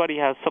 everybody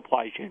has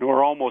supply chain,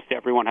 or almost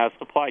everyone has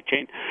supply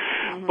chain.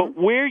 But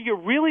where you're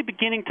really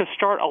beginning to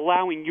start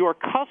allowing your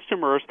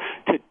customers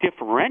to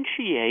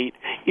differentiate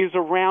is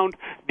around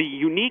the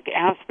unique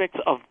aspects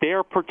of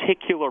their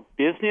particular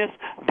business,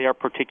 their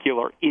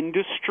particular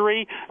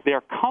industry,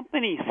 their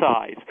company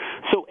size.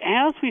 So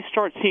as we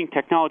start seeing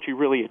technology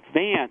really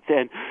advance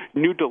and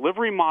new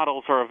delivery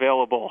models are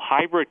available,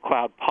 hybrid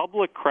cloud,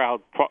 public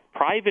cloud,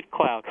 private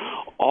cloud,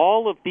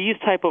 all of these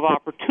type of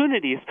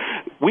opportunities,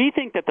 we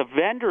think that the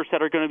vendors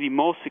that are going to be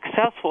most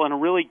successful and are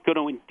really going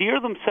to endear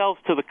themselves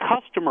to the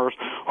customers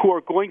who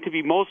are going to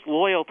be most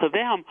loyal to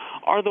them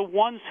are the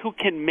ones who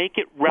can make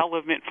it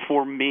relevant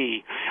for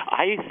me.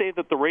 I say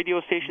that the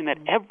radio station that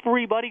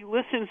everybody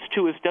listens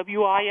to is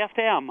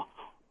WIFM.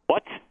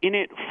 What's in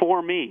it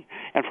for me?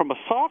 And from a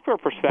software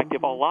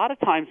perspective, a lot of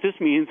times this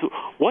means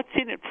what's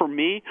in it for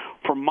me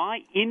for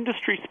my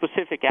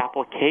industry-specific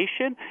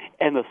application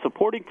and the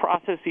supporting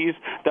processes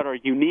that are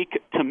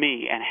unique to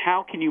me, and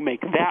how can you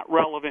make that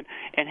relevant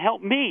and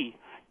help me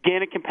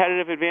gain a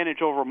competitive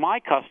advantage over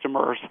my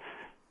customers?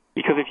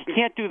 Because if you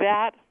can't do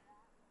that,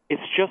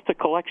 it's just a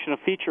collection of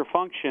feature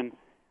function,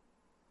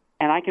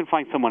 and I can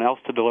find someone else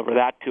to deliver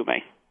that to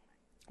me.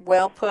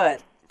 Well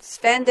put.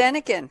 Sven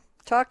Denecken,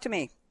 talk to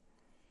me.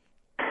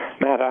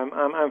 Matt,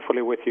 I'm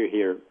fully with you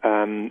here,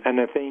 and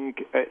I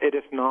think it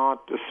is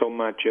not so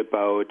much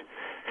about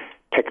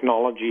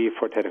technology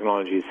for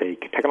technology's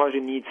sake. Technology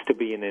needs to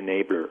be an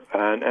enabler,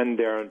 and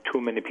there are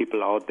too many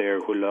people out there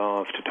who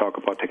love to talk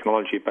about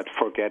technology but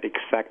forget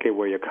exactly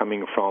where you're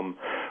coming from.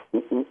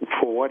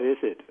 For what is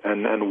it,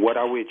 and what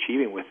are we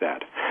achieving with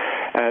that?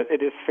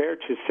 It is fair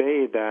to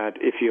say that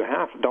if you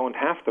don't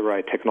have the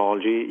right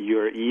technology,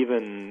 you're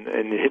even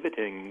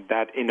inhibiting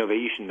that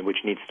innovation which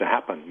needs to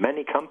happen.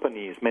 Many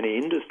companies, many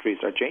industries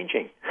are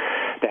changing.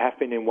 They have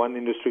been in one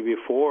industry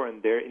before,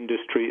 and their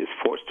industry is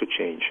forced to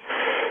change.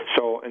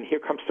 So, and here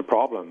comes the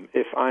problem.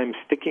 If I'm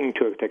sticking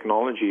to a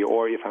technology,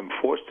 or if I'm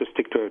forced to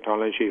stick to a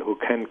technology who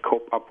can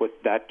cope up with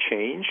that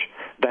change,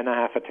 then I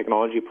have a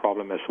technology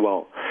problem as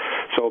well.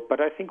 So,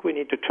 but I think we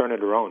need to turn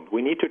it around.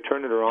 We need to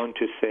turn it around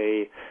to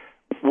say,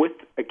 with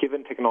a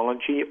given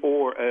technology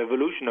or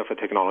evolution of a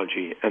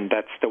technology. And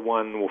that's the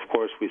one, of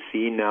course, we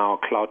see now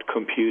cloud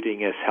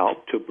computing has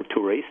helped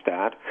to raise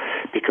that,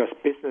 because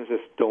businesses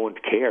don't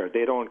care.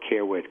 They don't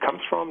care where it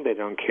comes from. They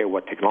don't care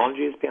what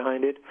technology is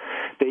behind it.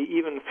 They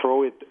even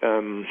throw it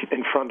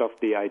in front of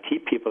the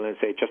IT people and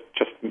say,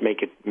 just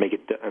make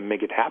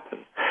it happen.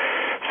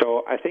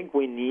 So I think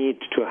we need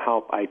to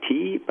help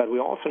IT, but we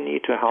also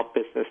need to help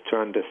business to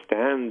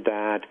understand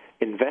that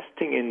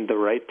investing in the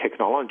right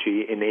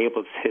technology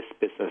enables his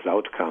business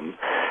outcome.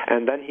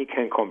 And then he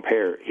can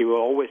compare. He will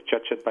always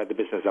judge it by the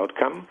business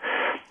outcome.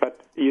 But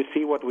you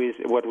see what we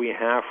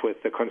have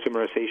with the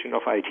consumerization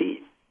of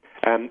IT.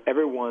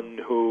 Everyone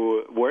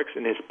who works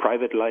in his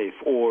private life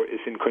or is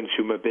in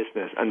consumer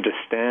business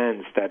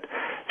understands that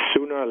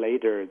sooner or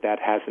later that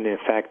has an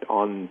effect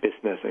on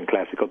business and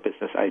classical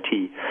business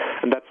IT.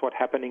 And that's what's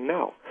happening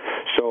now.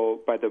 So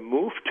by the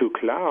move to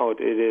cloud,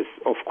 it is,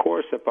 of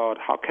course, about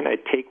how can I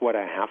take what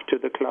I have to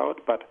the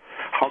cloud, but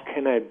how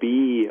can I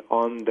be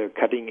on the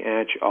cutting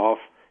edge of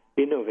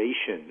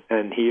innovation,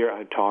 and here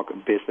I talk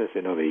business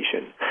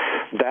innovation.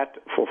 That,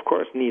 of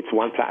course, needs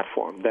one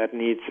platform. That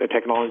needs a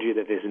technology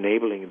that is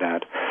enabling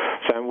that.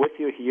 So I'm with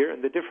you here,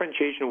 and the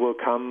differentiation will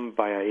come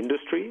via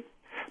industry.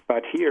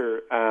 But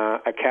here,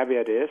 a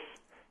caveat is,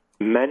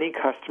 many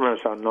customers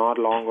are not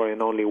longer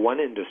in only one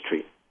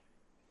industry.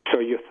 So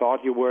you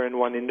thought you were in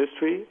one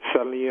industry,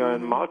 suddenly you're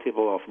in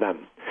multiple of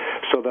them.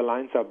 So the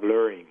lines are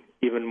blurring.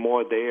 Even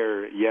more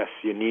there, yes,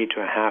 you need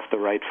to have the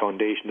right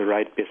foundation, the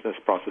right business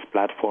process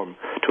platform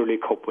to really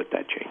cope with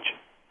that change.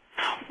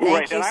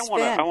 Right, and I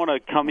want to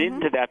come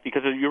into that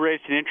because you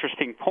raised an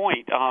interesting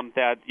point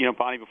that,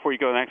 Bonnie, before you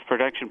go to the next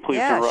production, please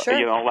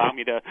allow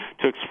me to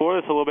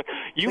explore this a little bit.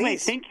 You may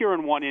think you're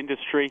in one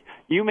industry.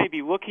 You may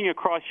be looking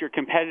across your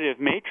competitive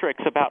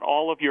matrix about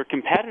all of your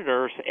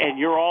competitors, and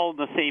you're all in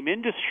the same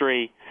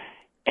industry.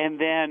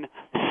 And then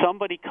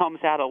somebody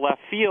comes out of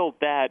left field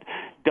that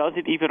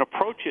doesn't even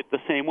approach it the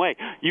same way.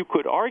 You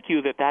could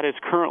argue that that is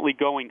currently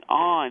going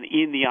on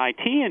in the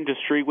IT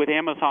industry with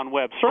Amazon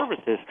Web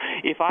Services.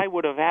 If I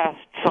would have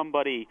asked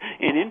somebody,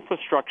 an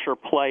infrastructure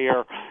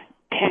player,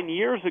 10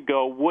 years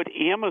ago, would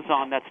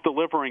Amazon that's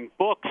delivering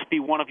books be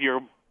one of your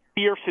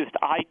fiercest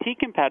IT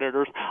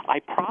competitors, I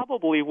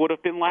probably would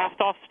have been last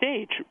off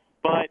stage.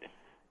 But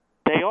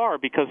they are,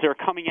 because they're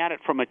coming at it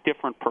from a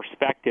different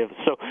perspective.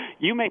 So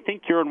you may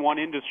think you're in one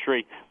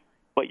industry,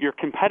 but your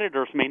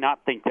competitors may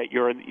not think that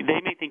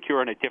they may think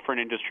you're in a different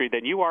industry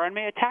than you are and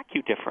may attack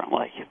you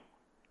differently.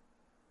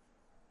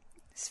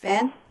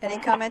 Sven, any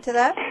comment to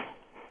that?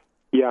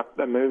 Yeah,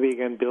 maybe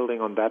again building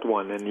on that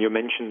one, and you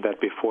mentioned that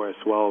before as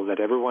well,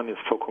 that everyone is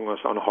focusing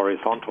on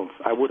horizontals.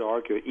 I would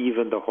argue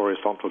even the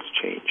horizontals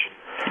change.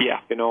 Yeah.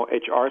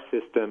 HR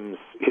systems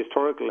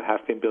historically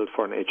have been built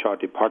for an HR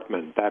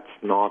department. That's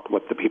not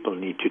what the people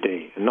need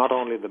today. And not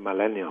only the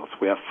millennials.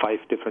 We have 5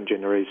 different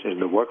generations in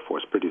the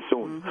workforce pretty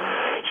soon.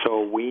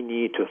 So we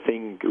need to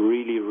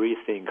really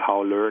rethink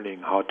how learning,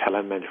 how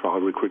talent management, how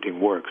recruiting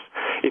works.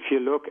 If you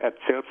look at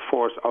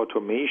Salesforce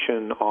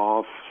automation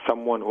of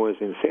someone who is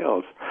in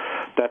sales,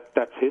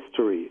 that's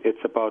history.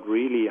 It's about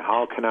really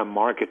how can I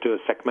market to a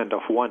segment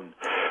of one.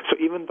 So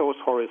even those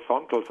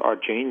horizontals are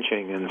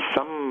changing, and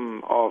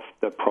some of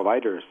the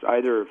providers,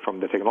 either from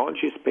the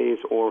technology space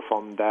or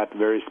from that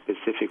very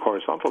specific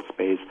horizontal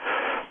space,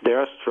 they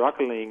are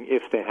struggling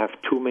if they have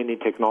too many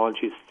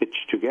technologies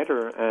stitched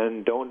together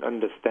and don't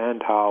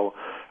understand how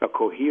a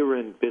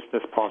coherent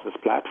business process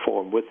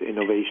platform with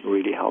innovation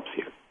really helps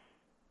you.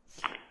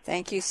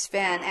 Thank you,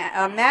 Sven.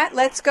 Matt,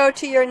 let's go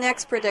to your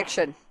next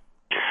prediction.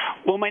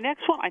 Well, my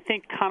next one, I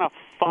think, kind of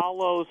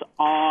follows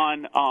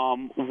on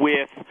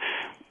with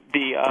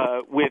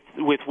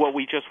what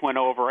we just went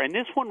over, and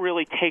this one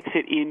really takes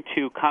it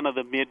into kind of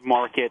the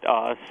mid-market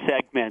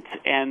segments.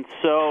 And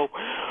so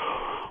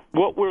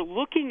what we're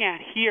looking at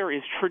here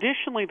is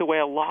traditionally the way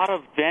a lot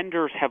of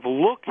vendors have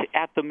looked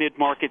at the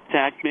mid-market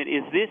segment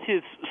is this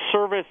is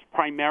serviced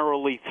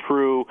primarily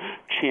through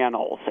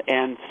channels.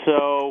 And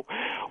so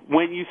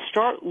when you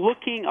start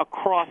looking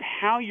across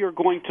how you're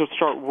going to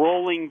start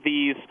rolling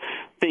these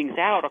things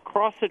out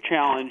across the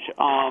challenge,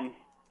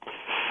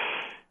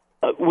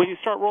 when you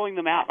start rolling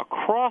them out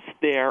across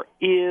there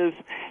is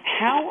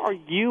how are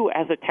you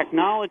as a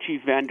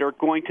technology vendor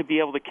going to be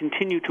able to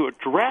continue to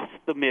address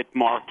the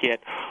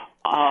mid-market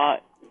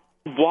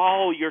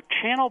while your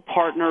channel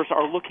partners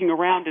are looking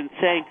around and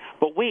saying,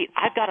 but wait,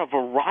 I've got a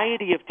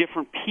variety of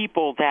different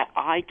people that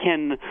I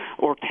can,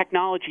 or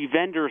technology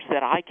vendors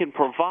that I can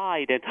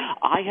provide, and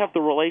I have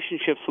the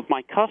relationships with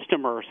my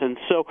customers. And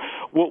so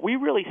what we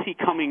really see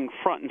coming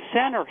front and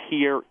center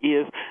here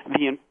is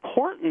the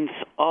importance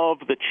of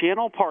the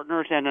channel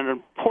partners and an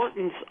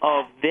importance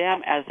of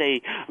them as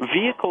a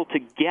vehicle to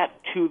get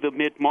to the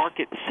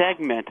mid-market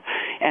segment.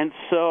 And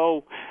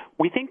so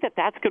we think that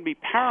that's going to be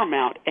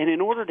paramount, and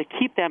in order to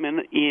keep them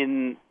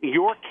in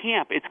your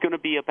camp, it's going to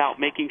be about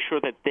making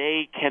sure that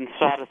they can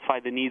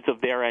satisfy the needs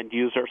of their end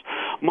users.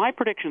 My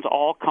predictions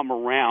all come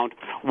around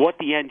what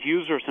the end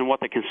users and what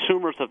the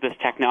consumers of this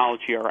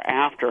technology are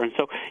after, and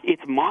so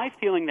it's my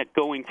feeling that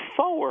going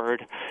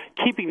forward,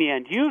 keeping the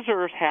end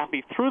users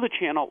happy through the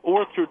channel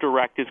or through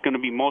direct is going to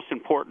be most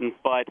important,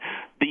 but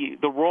the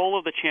role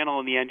of the channel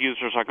and the end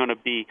users are going to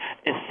be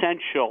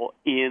essential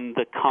in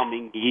the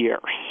coming years.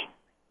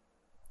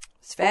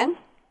 Sven?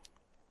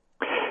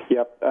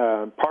 Yep,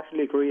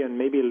 partially agree, and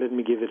maybe let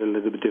me give it a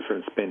little bit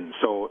different spin.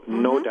 So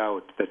no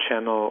doubt the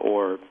channel,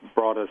 or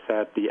broader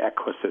said, the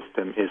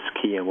ecosystem is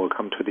key, and we'll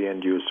come to the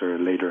end user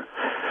later.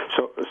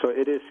 So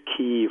it is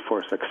key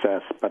for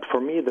success. But for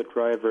me, the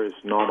driver is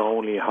not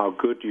only how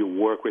good you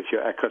work with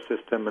your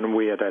ecosystem, and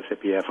we at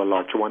SAP have a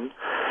large one.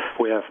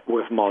 We have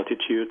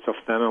multitudes of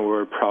them, and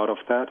we're proud of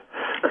that.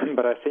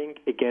 But I think,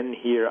 again,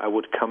 here I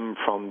would come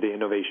from the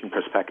innovation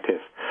perspective.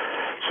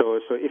 So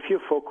if you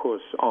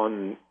focus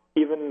on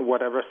even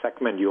whatever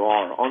segment you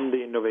are, on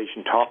the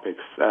innovation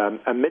topics,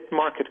 a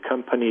mid-market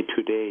company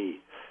today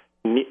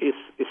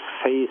is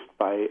faced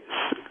by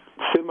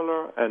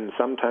similar and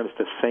sometimes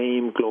the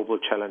same global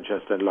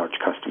challenges than large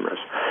customers.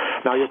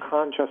 Now, you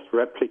can't just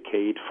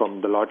replicate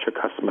from the larger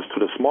customers to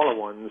the smaller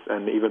ones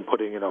and even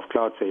putting it off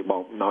cloud, say,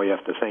 well, now you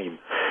have the same.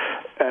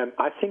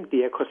 I think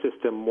the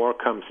ecosystem more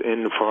comes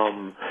in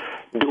from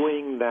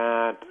doing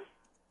that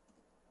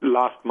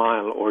last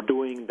mile, or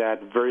doing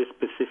that very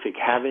specific,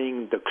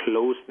 having the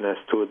closeness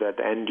to that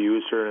end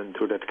user and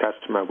to that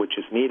customer which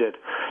is needed,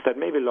 that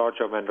maybe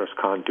larger vendors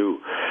can't do.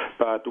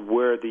 But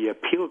where the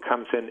appeal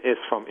comes in is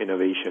from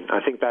innovation.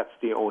 I think that's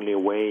the only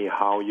way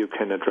how you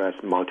can address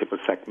multiple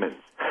segments.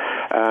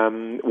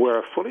 Where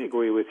I fully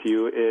agree with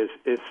you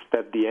is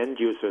that the end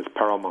user is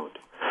paramount.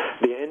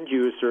 The end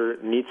user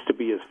needs to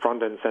be as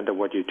front and center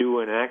what you do,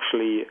 and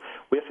actually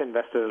we've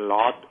invested a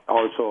lot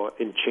also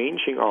in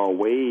changing our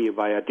way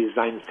via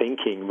design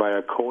thinking,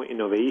 via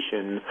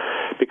co-innovation,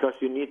 because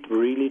you need to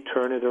really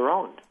turn it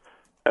around.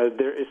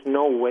 There is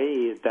no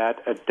way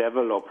that a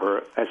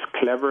developer, as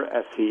clever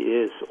as he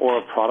is, or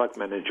a product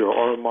manager,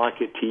 or a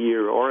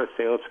marketeer, or a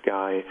sales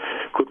guy,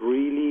 could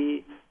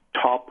really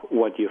top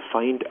what you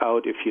find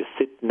out if you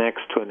sit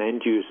next to an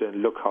end user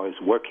and look how he's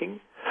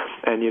working,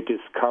 and you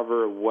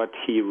discover what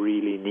he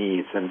really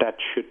needs. And that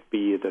should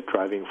be the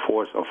driving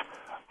force of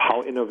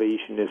how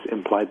innovation is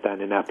implied then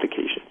in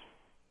applications.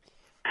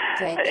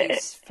 Thank you,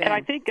 Sven. And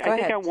I think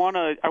I want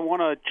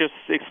to just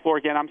explore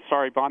again. I'm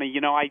sorry, Bonnie.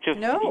 You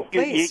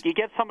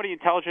get somebody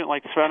intelligent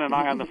like Sven and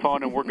I on the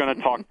phone, and we're going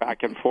to talk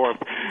back and forth.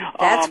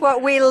 That's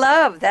what we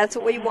love. That's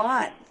what we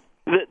want.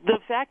 The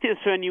fact is,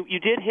 Sven, you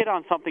did hit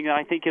on something that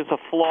I think is a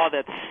flaw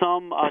that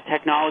some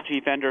technology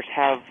vendors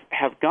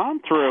have gone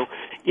through.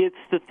 It's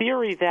the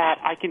theory that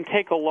I can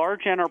take a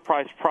large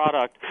enterprise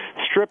product,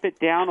 strip it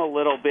down a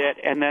little bit,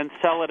 and then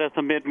sell it as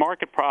a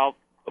mid-market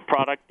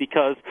product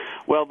because,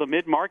 well, the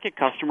mid-market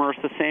customer is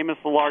the same as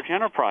the large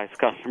enterprise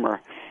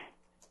customer.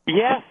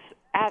 Yes,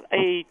 at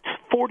a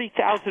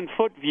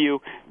 40,000-foot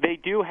view, they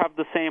do have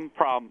the same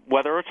problem,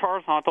 whether it's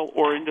horizontal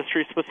or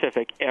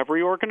industry-specific.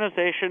 Every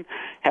organization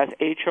has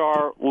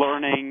HR,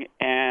 learning,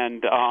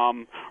 and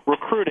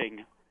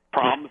recruiting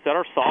problems that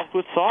are solved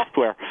with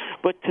software.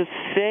 But to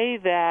say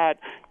that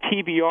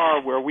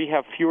TBR, where we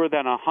have fewer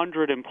than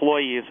 100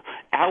 employees,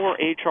 our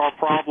HR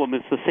problem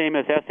is the same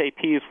as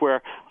SAP's,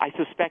 where I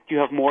suspect you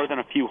have more than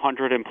a few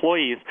hundred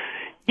employees.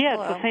 Yeah,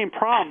 it's the same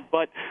problem,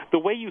 but the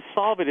way you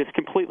solve it is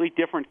completely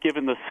different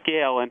given the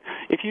scale. And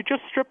if you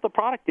just strip the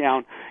product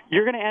down,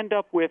 you're going to end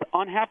up with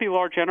unhappy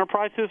large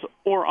enterprises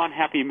or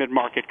unhappy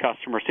mid-market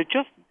customers.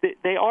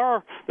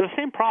 They're the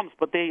same problems,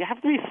 but they have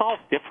to be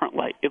solved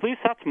differently. At least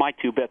that's my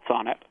 2 bits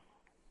on it.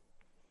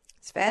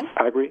 Sven?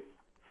 I agreed.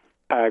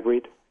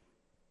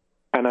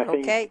 And I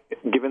think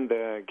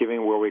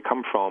given where we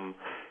come from,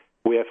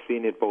 we have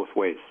seen it both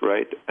ways,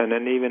 right? And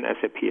then even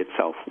SAP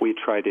itself, we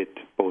tried it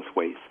both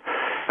ways.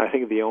 I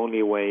think the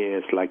only way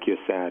is, like you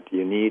said,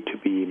 you need to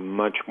be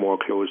much more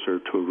closer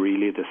to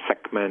really the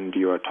segment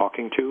you are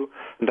talking to.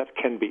 And that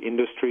can be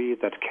industry,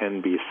 that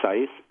can be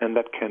size, and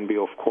that can be,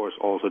 of course,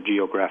 also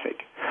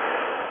geographic.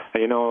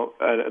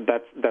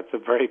 That's a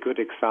very good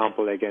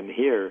example again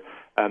here.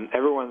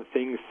 Everyone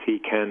thinks he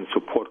can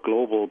support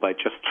global by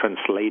just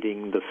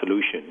translating the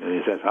solution. And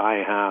he says,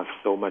 I have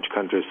so much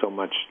countries, so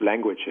much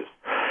languages.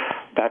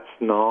 That's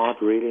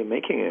not really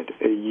making it.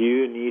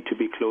 You need to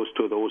be close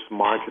to those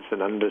markets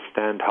and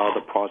understand how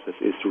the process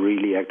is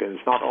really acting. And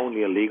it's not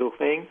only a legal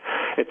thing,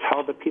 it's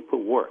how the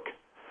people work.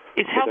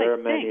 It's how there are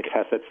many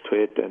facets to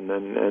it, and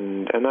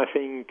I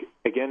think,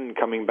 again,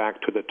 coming back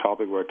to the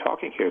topic we're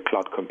talking here,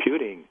 cloud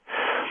computing,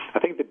 I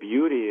think the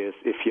beauty is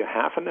if you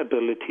have an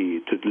ability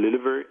to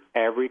deliver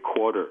every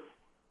quarter,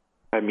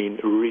 I mean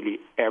really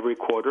every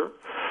quarter,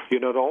 you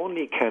not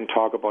only can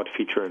talk about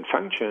feature and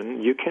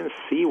function, you can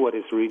see what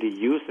is really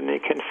used, and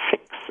it can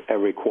fix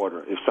every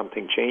quarter if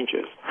something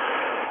changes.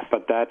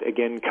 But that,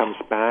 again, comes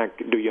back,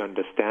 do you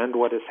understand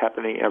what is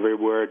happening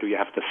everywhere? Do you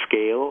have the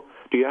scale?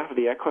 Do you have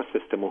the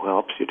ecosystem who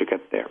helps you to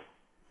get there?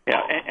 Yeah,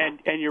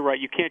 and you're right.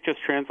 You can't just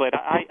translate.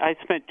 I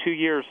spent 2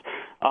 years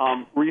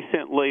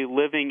recently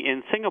living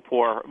in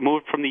Singapore,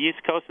 moved from the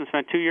East Coast and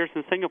spent 2 years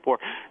in Singapore.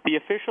 The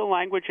official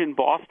language in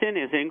Boston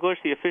is English.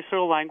 The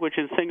official language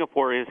in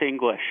Singapore is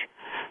English.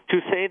 To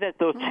say that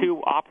those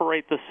two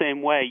operate the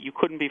same way, you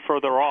couldn't be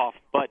further off.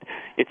 But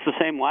it's the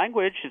same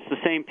language, it's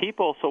the same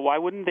people, so why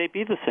wouldn't they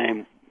be the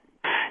same?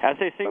 As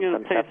they sing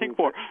in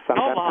Singapore,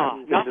 no,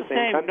 not the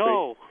same,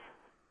 no.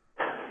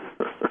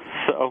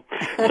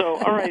 So,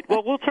 all right.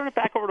 Well, we'll turn it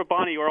back over to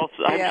Bonnie, or else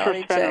I'm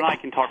sure Sven and I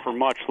can talk for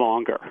much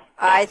longer.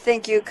 I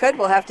think you could.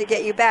 We'll have to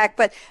get you back.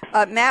 But,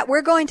 Matt,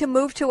 we're going to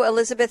move to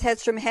Elizabeth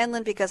Hedstrom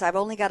Henlin because I've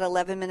only got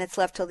 11 minutes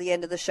left till the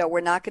end of the show.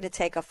 We're not going to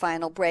take a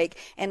final break.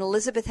 And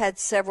Elizabeth had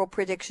several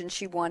predictions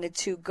she wanted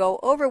to go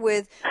over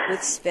with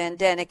Sven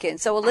Denecken.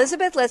 So,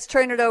 Elizabeth, let's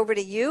turn it over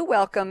to you.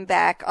 Welcome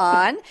back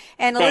on.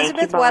 And,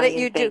 Elizabeth, why don't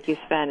you do... Thank you,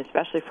 Sven,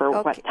 especially for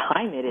what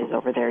time it is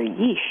over there.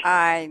 Yeesh.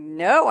 I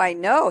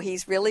know.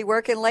 He's really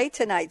working late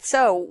tonight.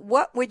 So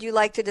what would you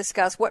like to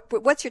discuss?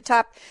 What's your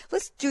top?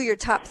 Let's do your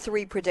top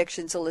 3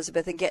 predictions,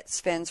 Elizabeth, and get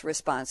Sven's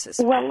responses.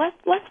 Well,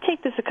 let's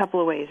take this a couple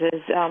of ways.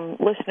 As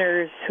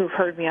listeners who've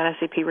heard me on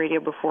SAP Radio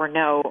before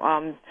know,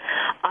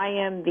 I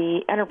am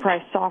the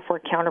enterprise software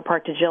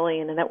counterpart to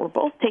Jillian, and that we're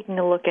both taking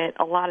a look at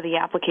a lot of the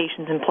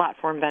applications and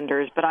platform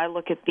vendors, but I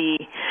look at the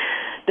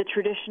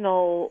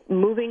traditional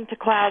moving to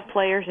cloud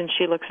players, and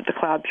she looks at the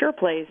cloud pure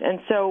plays. And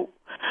so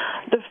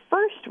the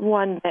first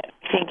one that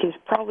I think is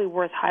probably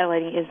worth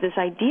highlighting is this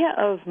idea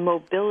of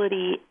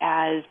mobility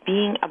as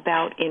being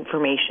about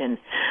information.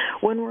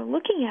 When we're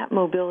looking at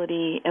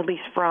mobility, at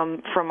least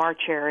from our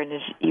chair, and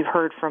as you've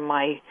heard from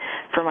my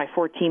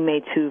 4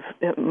 teammates,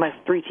 my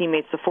 3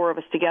 teammates, the 4 of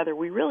us together,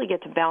 we really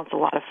get to bounce a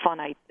lot of fun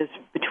ideas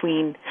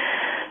between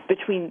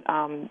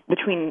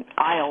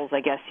aisles,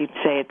 I guess you'd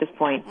say at this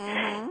point.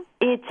 Mm-hmm.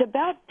 It's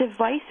about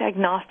device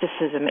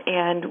agnosticism,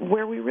 and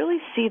where we really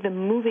see the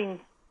moving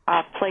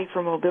play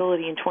for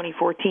mobility in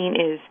 2014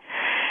 is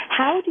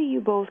how do you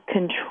both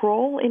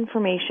control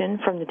information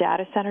from the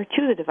data center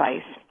to the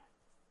device,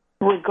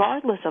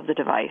 regardless of the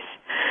device,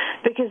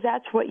 because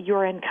that's what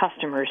your end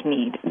customers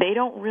need. They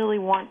don't really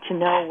want to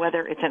know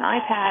whether it's an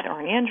iPad or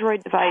an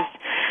Android device.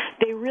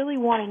 They really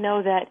want to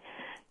know that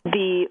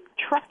the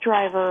truck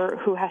driver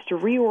who has to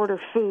reorder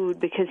food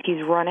because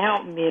he's run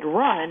out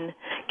mid-run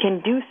can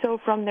do so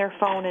from their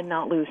phone and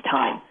not lose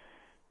time.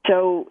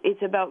 So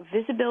it's about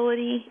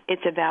visibility,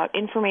 it's about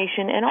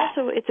information, and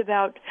also it's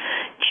about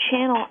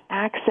channel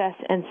access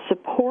and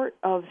support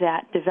of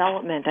that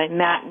development.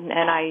 Matt and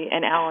I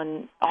and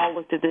Allan all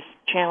looked at this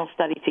channel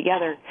study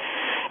together,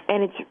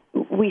 and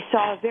we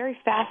saw a very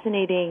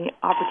fascinating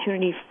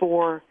opportunity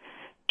for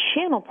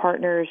channel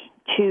partners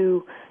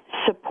to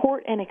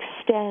support and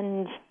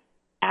extend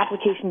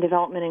application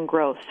development and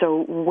growth.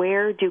 So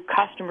where do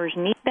customers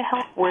need the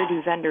help? Where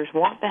do vendors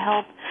want the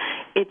help?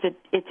 It's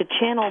a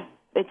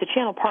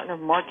channel partner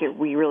market,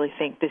 we really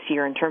think, this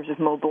year in terms of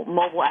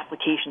mobile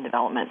application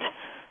development.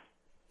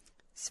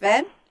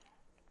 Sven?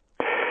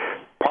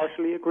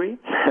 Partially agree.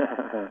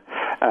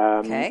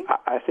 Okay.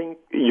 I think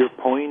your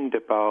point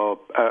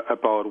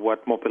about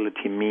what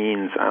mobility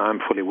means, I'm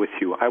fully with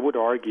you. I would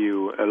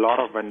argue a lot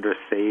of vendors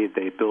say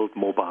they build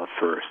mobile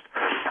first.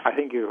 I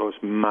think it goes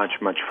much,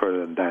 much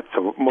further than that.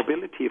 So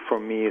mobility for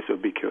me is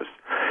ubiquitous.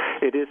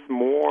 It is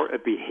more a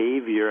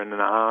behavior and an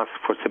ask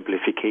for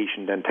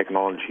simplification than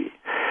technology.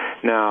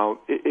 Now,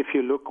 if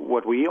you look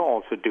what we are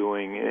also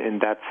doing in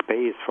that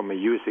space from a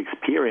user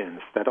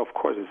experience, that of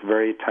course is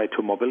very tied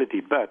to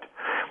mobility, but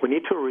we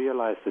need to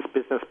realize this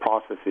business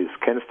processes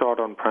can start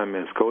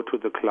on-premise, go to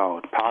the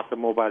cloud, pass a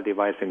mobile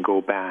device and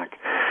go back.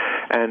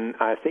 And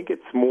I think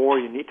it's more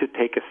you need to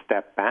take a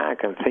step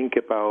back and think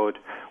about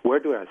where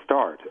do I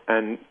start?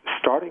 And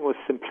starting with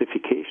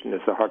simplification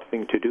is a hard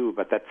thing to do,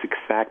 but that's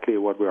exactly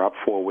what we're up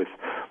for with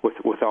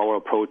our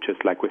approaches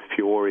like with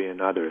Fiori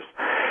and others.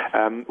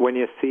 When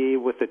you see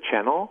with the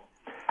channel,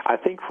 I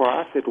think for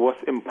us it was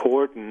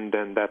important,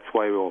 and that's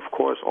why we, of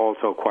course,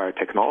 also acquired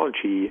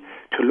technology,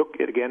 to look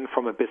at again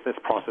from a business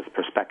process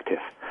perspective.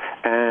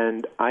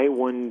 And I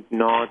want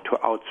not to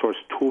outsource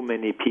too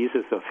many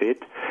pieces of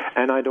it,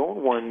 and I don't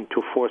want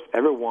to force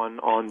everyone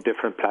on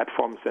different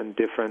platforms and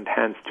different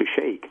hands to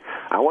shake.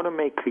 I want to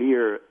make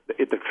clear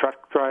that the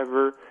truck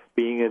driver,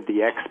 being it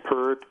the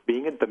expert,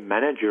 being it the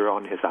manager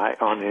on his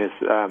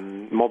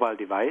mobile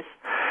device,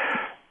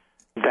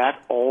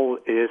 that all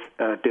is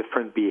a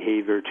different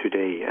behavior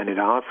today, and it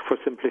asks for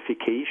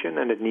simplification,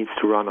 and it needs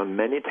to run on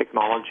many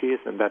technologies,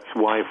 and that's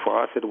why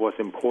for us it was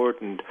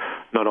important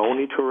not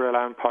only to rely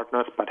on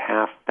partners, but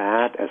have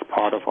that as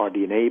part of our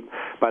DNA,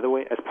 by the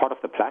way, as part of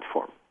the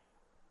platform.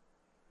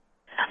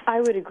 I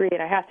would agree,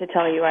 and I have to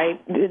tell you,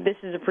 this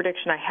is a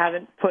prediction I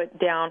haven't put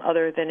down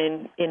other than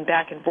in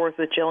back and forth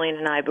with Jillian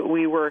and I, but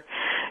we were,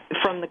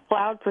 from the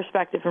cloud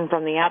perspective and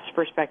from the apps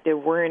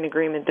perspective, we're in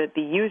agreement that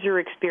the user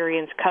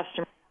experience,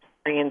 customer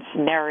experience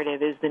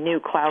narrative is the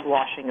new cloud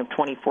washing of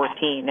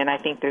 2014, and I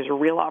think there's a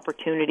real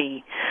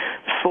opportunity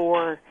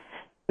for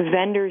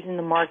vendors in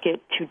the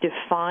market to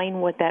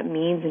define what that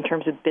means in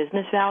terms of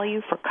business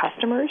value for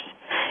customers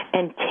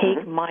and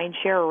take mind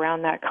share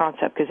around that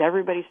concept, because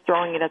everybody's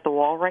throwing it at the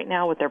wall right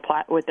now with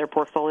their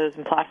portfolios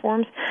and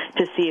platforms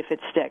to see if it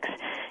sticks.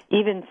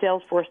 Even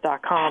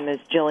Salesforce.com, as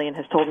Jillian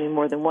has told me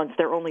more than once,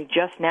 they're only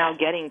just now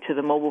getting to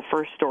the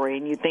mobile-first story,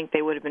 and you'd think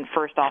they would have been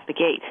first off the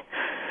gate.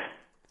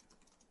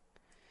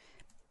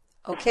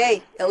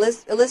 Okay,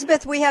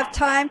 Elizabeth, we have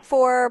time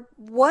for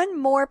one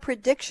more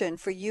prediction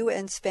for you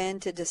and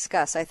Sven to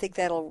discuss. I think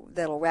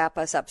that'll wrap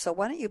us up. So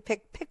why don't you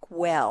pick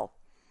well?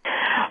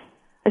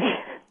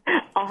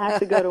 I'll have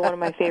to go to one of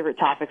my favorite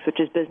topics, which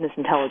is business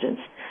intelligence.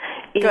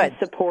 In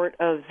support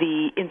of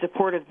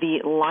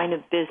the line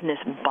of business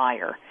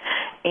buyer.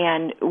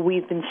 And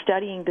we've been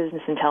studying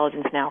business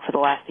intelligence now for the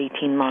last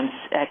 18 months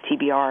at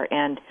TBR.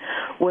 And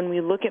when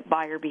we look at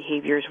buyer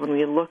behaviors, when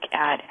we look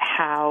at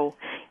how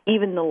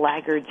even the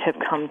laggards have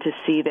come to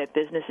see that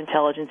business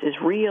intelligence is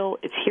real,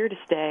 it's here to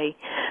stay,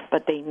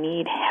 but they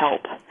need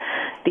help.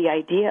 The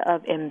idea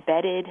of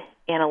embedded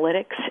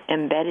analytics,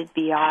 embedded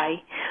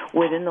BI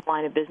within the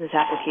line of business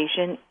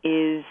application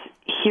is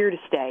here to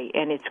stay,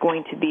 and it's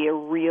going to be a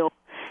real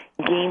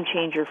game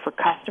changer for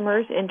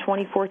customers in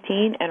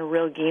 2014 and a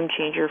real game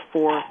changer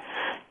for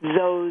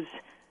those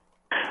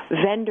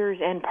vendors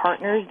and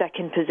partners that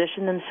can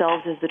position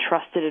themselves as the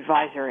trusted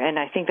advisor. And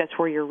I think that's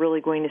where you're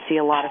really going to see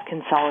a lot of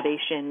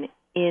consolidation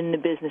in the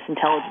business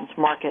intelligence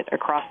market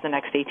across the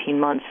next 18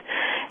 months.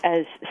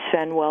 As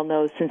Sven well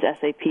knows, since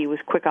SAP was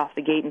quick off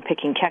the gate and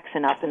picking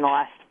Kexen up in the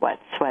last,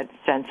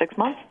 Sven, 6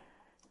 months?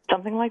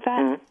 Something like that?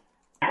 Mm-hmm.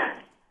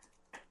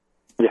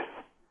 Yes.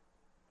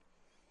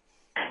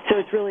 So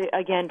it's really,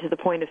 again, to the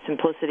point of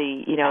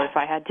simplicity. You know, if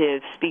I had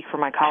to speak for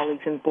my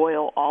colleagues and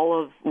boil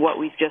all of what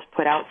we've just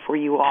put out for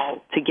you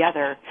all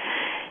together,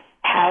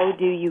 how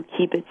do you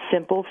keep it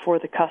simple for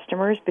the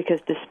customers? Because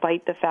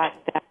despite the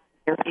fact that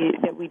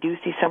we do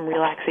see some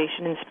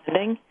relaxation in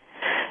spending,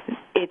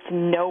 it's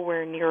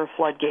nowhere near a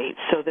floodgate.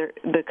 So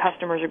the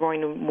customers are going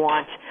to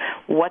want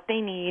what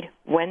they need,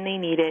 when they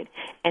need it,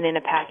 and in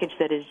a package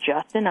that is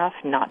just enough,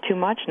 not too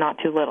much, not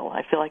too little.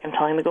 I feel like I'm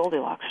telling the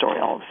Goldilocks story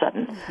all of a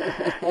sudden.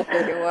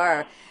 You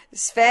are.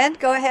 Sven,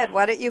 go ahead.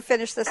 Why don't you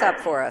finish this up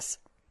for us?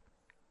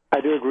 I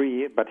do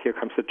agree, but here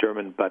comes the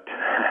German but.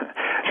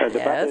 The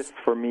but is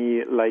for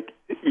me, like,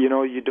 you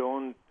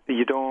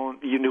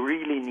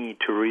really need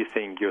to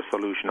rethink your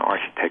solution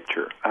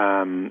architecture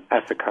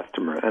as a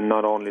customer, and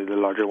not only the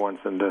larger ones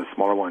and the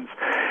smaller ones.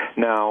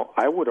 Now,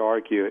 I would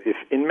argue if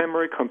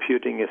in-memory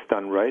computing is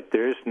done right,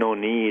 there is no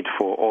need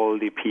for all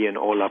DP and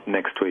all up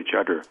next to each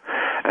other.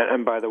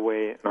 And by the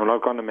way, I'm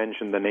not going to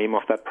mention the name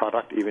of that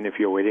product, even if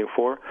you're waiting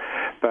for,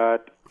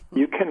 but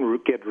you can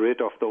get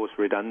rid of those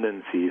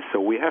redundancies. So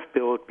we have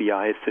built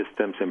BI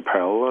systems in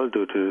parallel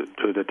due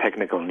to the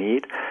technical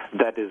need.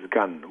 That is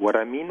gone. What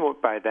I mean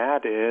by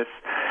that is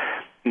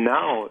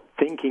now,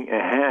 thinking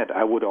ahead,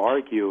 I would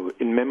argue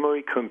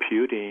in-memory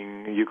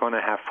computing you're going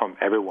to have from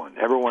everyone.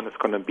 Everyone is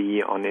going to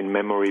be on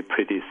in-memory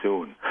pretty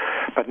soon.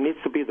 But it needs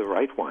to be the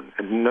right one.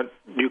 And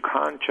you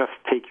can't just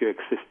take your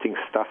existing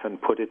stuff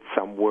and put it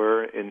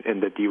somewhere in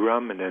the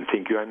DRAM and then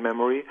think you're in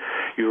memory.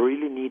 You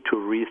really need to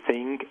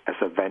rethink as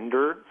a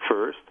vendor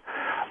first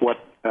what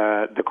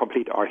the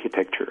complete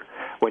architecture.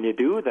 When you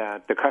do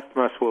that, the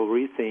customers will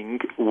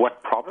rethink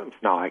what problems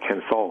now I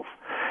can solve.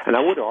 And I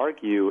would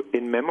argue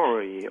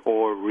in-memory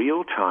or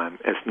real-time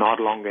is not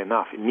long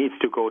enough. It needs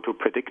to go to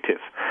predictive.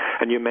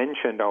 And you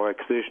mentioned our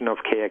acquisition of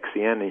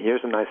KXEN, and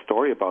here's a nice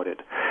story about it.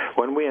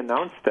 When we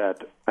announced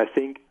that, I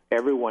think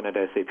everyone at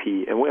SAP,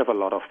 and we have a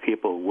lot of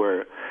people,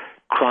 were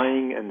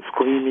crying and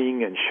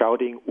screaming and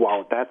shouting,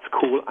 wow, that's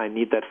cool, I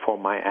need that for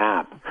my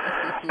app.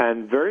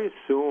 And very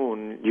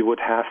soon you would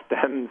have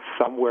them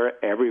somewhere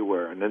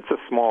everywhere, and it's a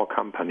small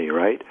company,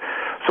 right?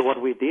 So what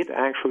we did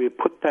actually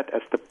put that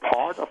as the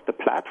part of the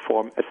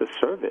platform as a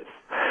service.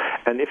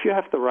 And if you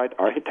have the right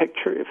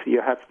architecture, if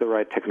you have the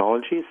right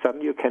technology,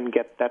 suddenly you can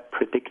get that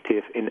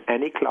predictive in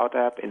any cloud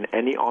app, in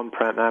any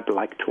on-prem app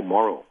like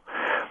tomorrow.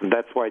 And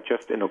that's why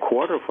just in a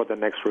quarter for the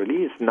next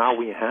release, now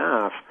we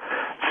have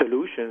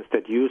solutions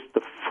that use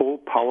the full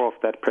power of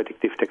that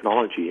predictive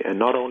technology, and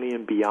not only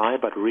in BI,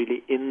 but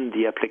really in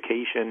the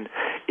application,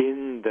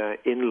 in the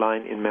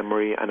inline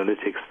in-memory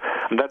analytics.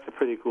 And that's a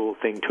pretty cool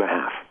thing to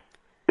have.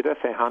 Did I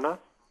say HANA?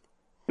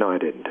 No, I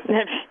didn't.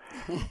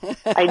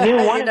 I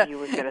knew one of you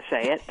was going to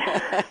say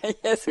it.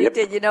 Yes, we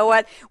did. You know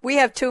what? We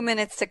have 2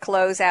 minutes to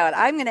close out.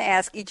 I'm going to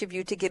ask each of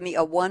you to give me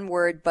a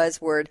one-word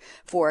buzzword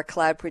for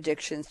Cloud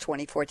Predictions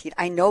 2014.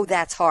 I know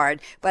that's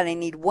hard, but I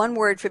need one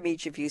word from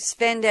each of you.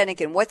 Sven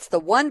Denecken, what's the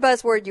one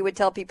buzzword you would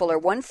tell people, or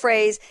one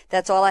phrase?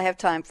 That's all I have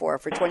time for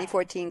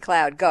 2014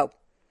 Cloud. Go.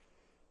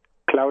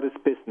 Cloud is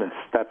business.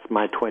 That's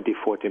my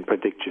 2014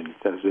 prediction.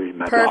 That's really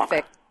my Perfect.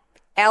 Block.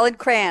 Allan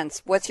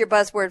Krans, what's your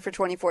buzzword for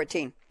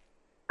 2014?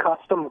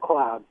 Custom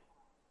cloud.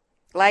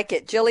 Like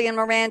it. Jillian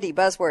Mirandi,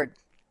 buzzword.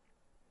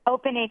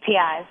 Open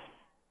APIs.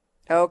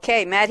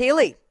 Okay. Matt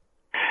Healey.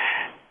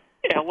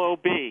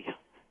 LOB.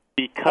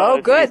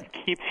 Because good. It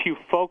keeps you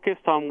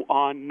focused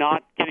on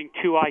not getting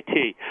too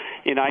IT.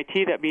 In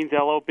IT, that means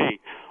LOB.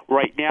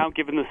 Right now,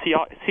 given the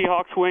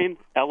Seahawks win,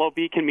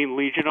 LOB can mean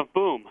Legion of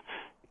Boom.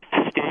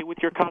 stay with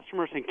your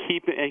customers and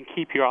keep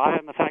your eye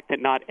on the fact that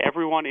not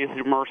everyone is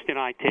immersed in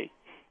IT.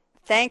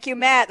 Thank you,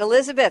 Matt.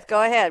 Elizabeth,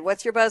 go ahead.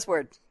 What's your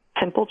buzzword?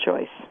 Simple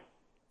choice.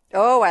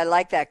 Oh, I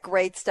like that.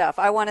 Great stuff.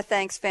 I want to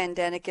thank Sven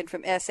Denecken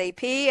from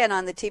SAP, and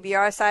on the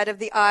TBR side of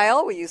the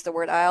aisle, we use the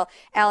word aisle,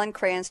 Allan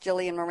Krans,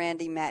 Jillian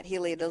Mirandi, Matt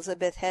Healey,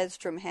 Elizabeth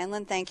Hedstrom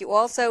Henlin. Thank you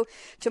also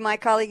to my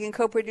colleague and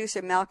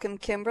co-producer Malcolm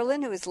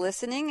Kimberlin, who is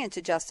listening, and to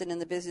Justin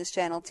and the Business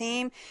Channel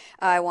team.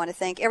 I want to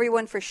thank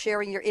everyone for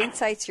sharing your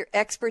insights, your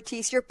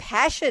expertise, your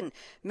passion.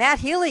 Matt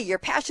Healey, your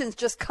passion's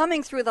just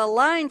coming through the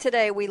line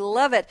today. We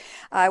love it.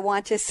 I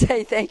want to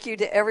say thank you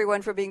to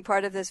everyone for being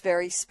part of this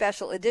very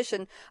special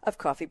edition of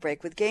Coffee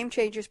Break with Game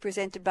Changers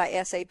presented by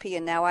SAP.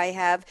 And now I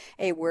have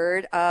a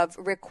word of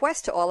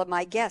request to all of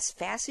my guests.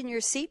 Fasten your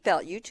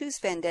seatbelt. You too,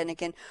 Sven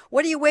Denecken.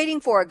 What are you waiting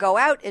for? Go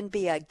out and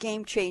be a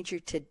game changer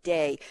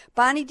today.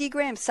 Bonnie D.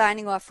 Graham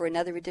signing off for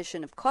another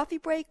edition of Coffee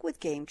Break with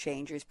Game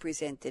Changers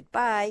presented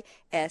by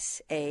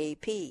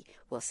SAP.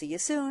 We'll see you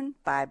soon.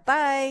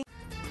 Bye-bye.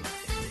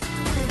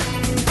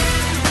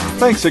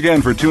 Thanks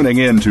again for tuning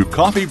in to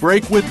Coffee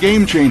Break with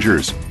Game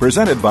Changers,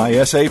 presented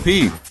by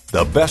SAP.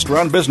 The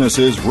best-run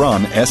businesses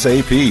run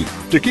SAP.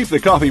 To keep the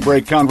Coffee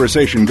Break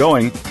conversation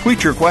going,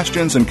 tweet your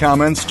questions and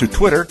comments to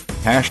Twitter,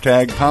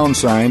 #SAPRADIO.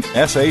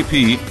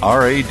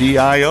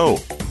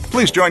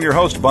 Please join your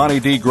host, Bonnie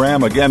D.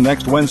 Graham, again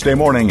next Wednesday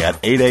morning at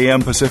 8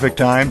 a.m. Pacific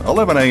Time,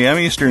 11 a.m.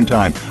 Eastern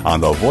Time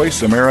on the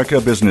Voice America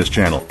Business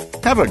Channel.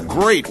 Have a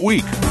great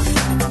week.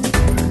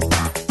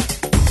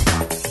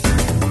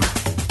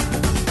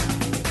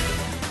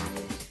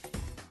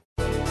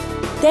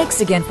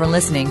 Thanks again for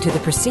listening to the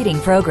preceding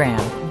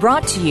program,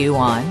 brought to you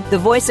on the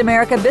Voice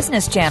America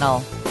Business Channel.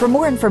 For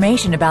more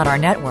information about our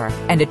network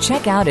and to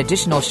check out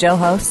additional show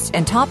hosts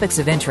and topics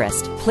of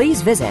interest,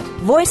 please visit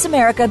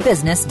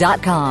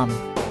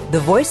voiceamericabusiness.com. The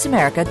Voice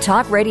America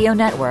Talk Radio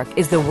Network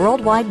is the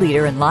worldwide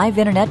leader in live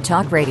Internet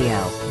talk radio.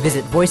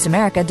 Visit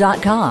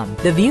voiceamerica.com.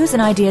 The views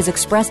and ideas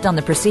expressed on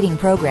the preceding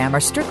program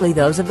are strictly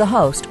those of the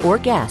host or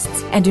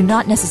guests and do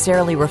not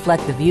necessarily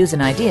reflect the views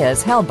and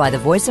ideas held by the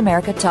Voice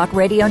America Talk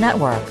Radio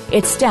Network,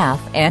 its staff,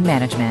 and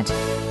management.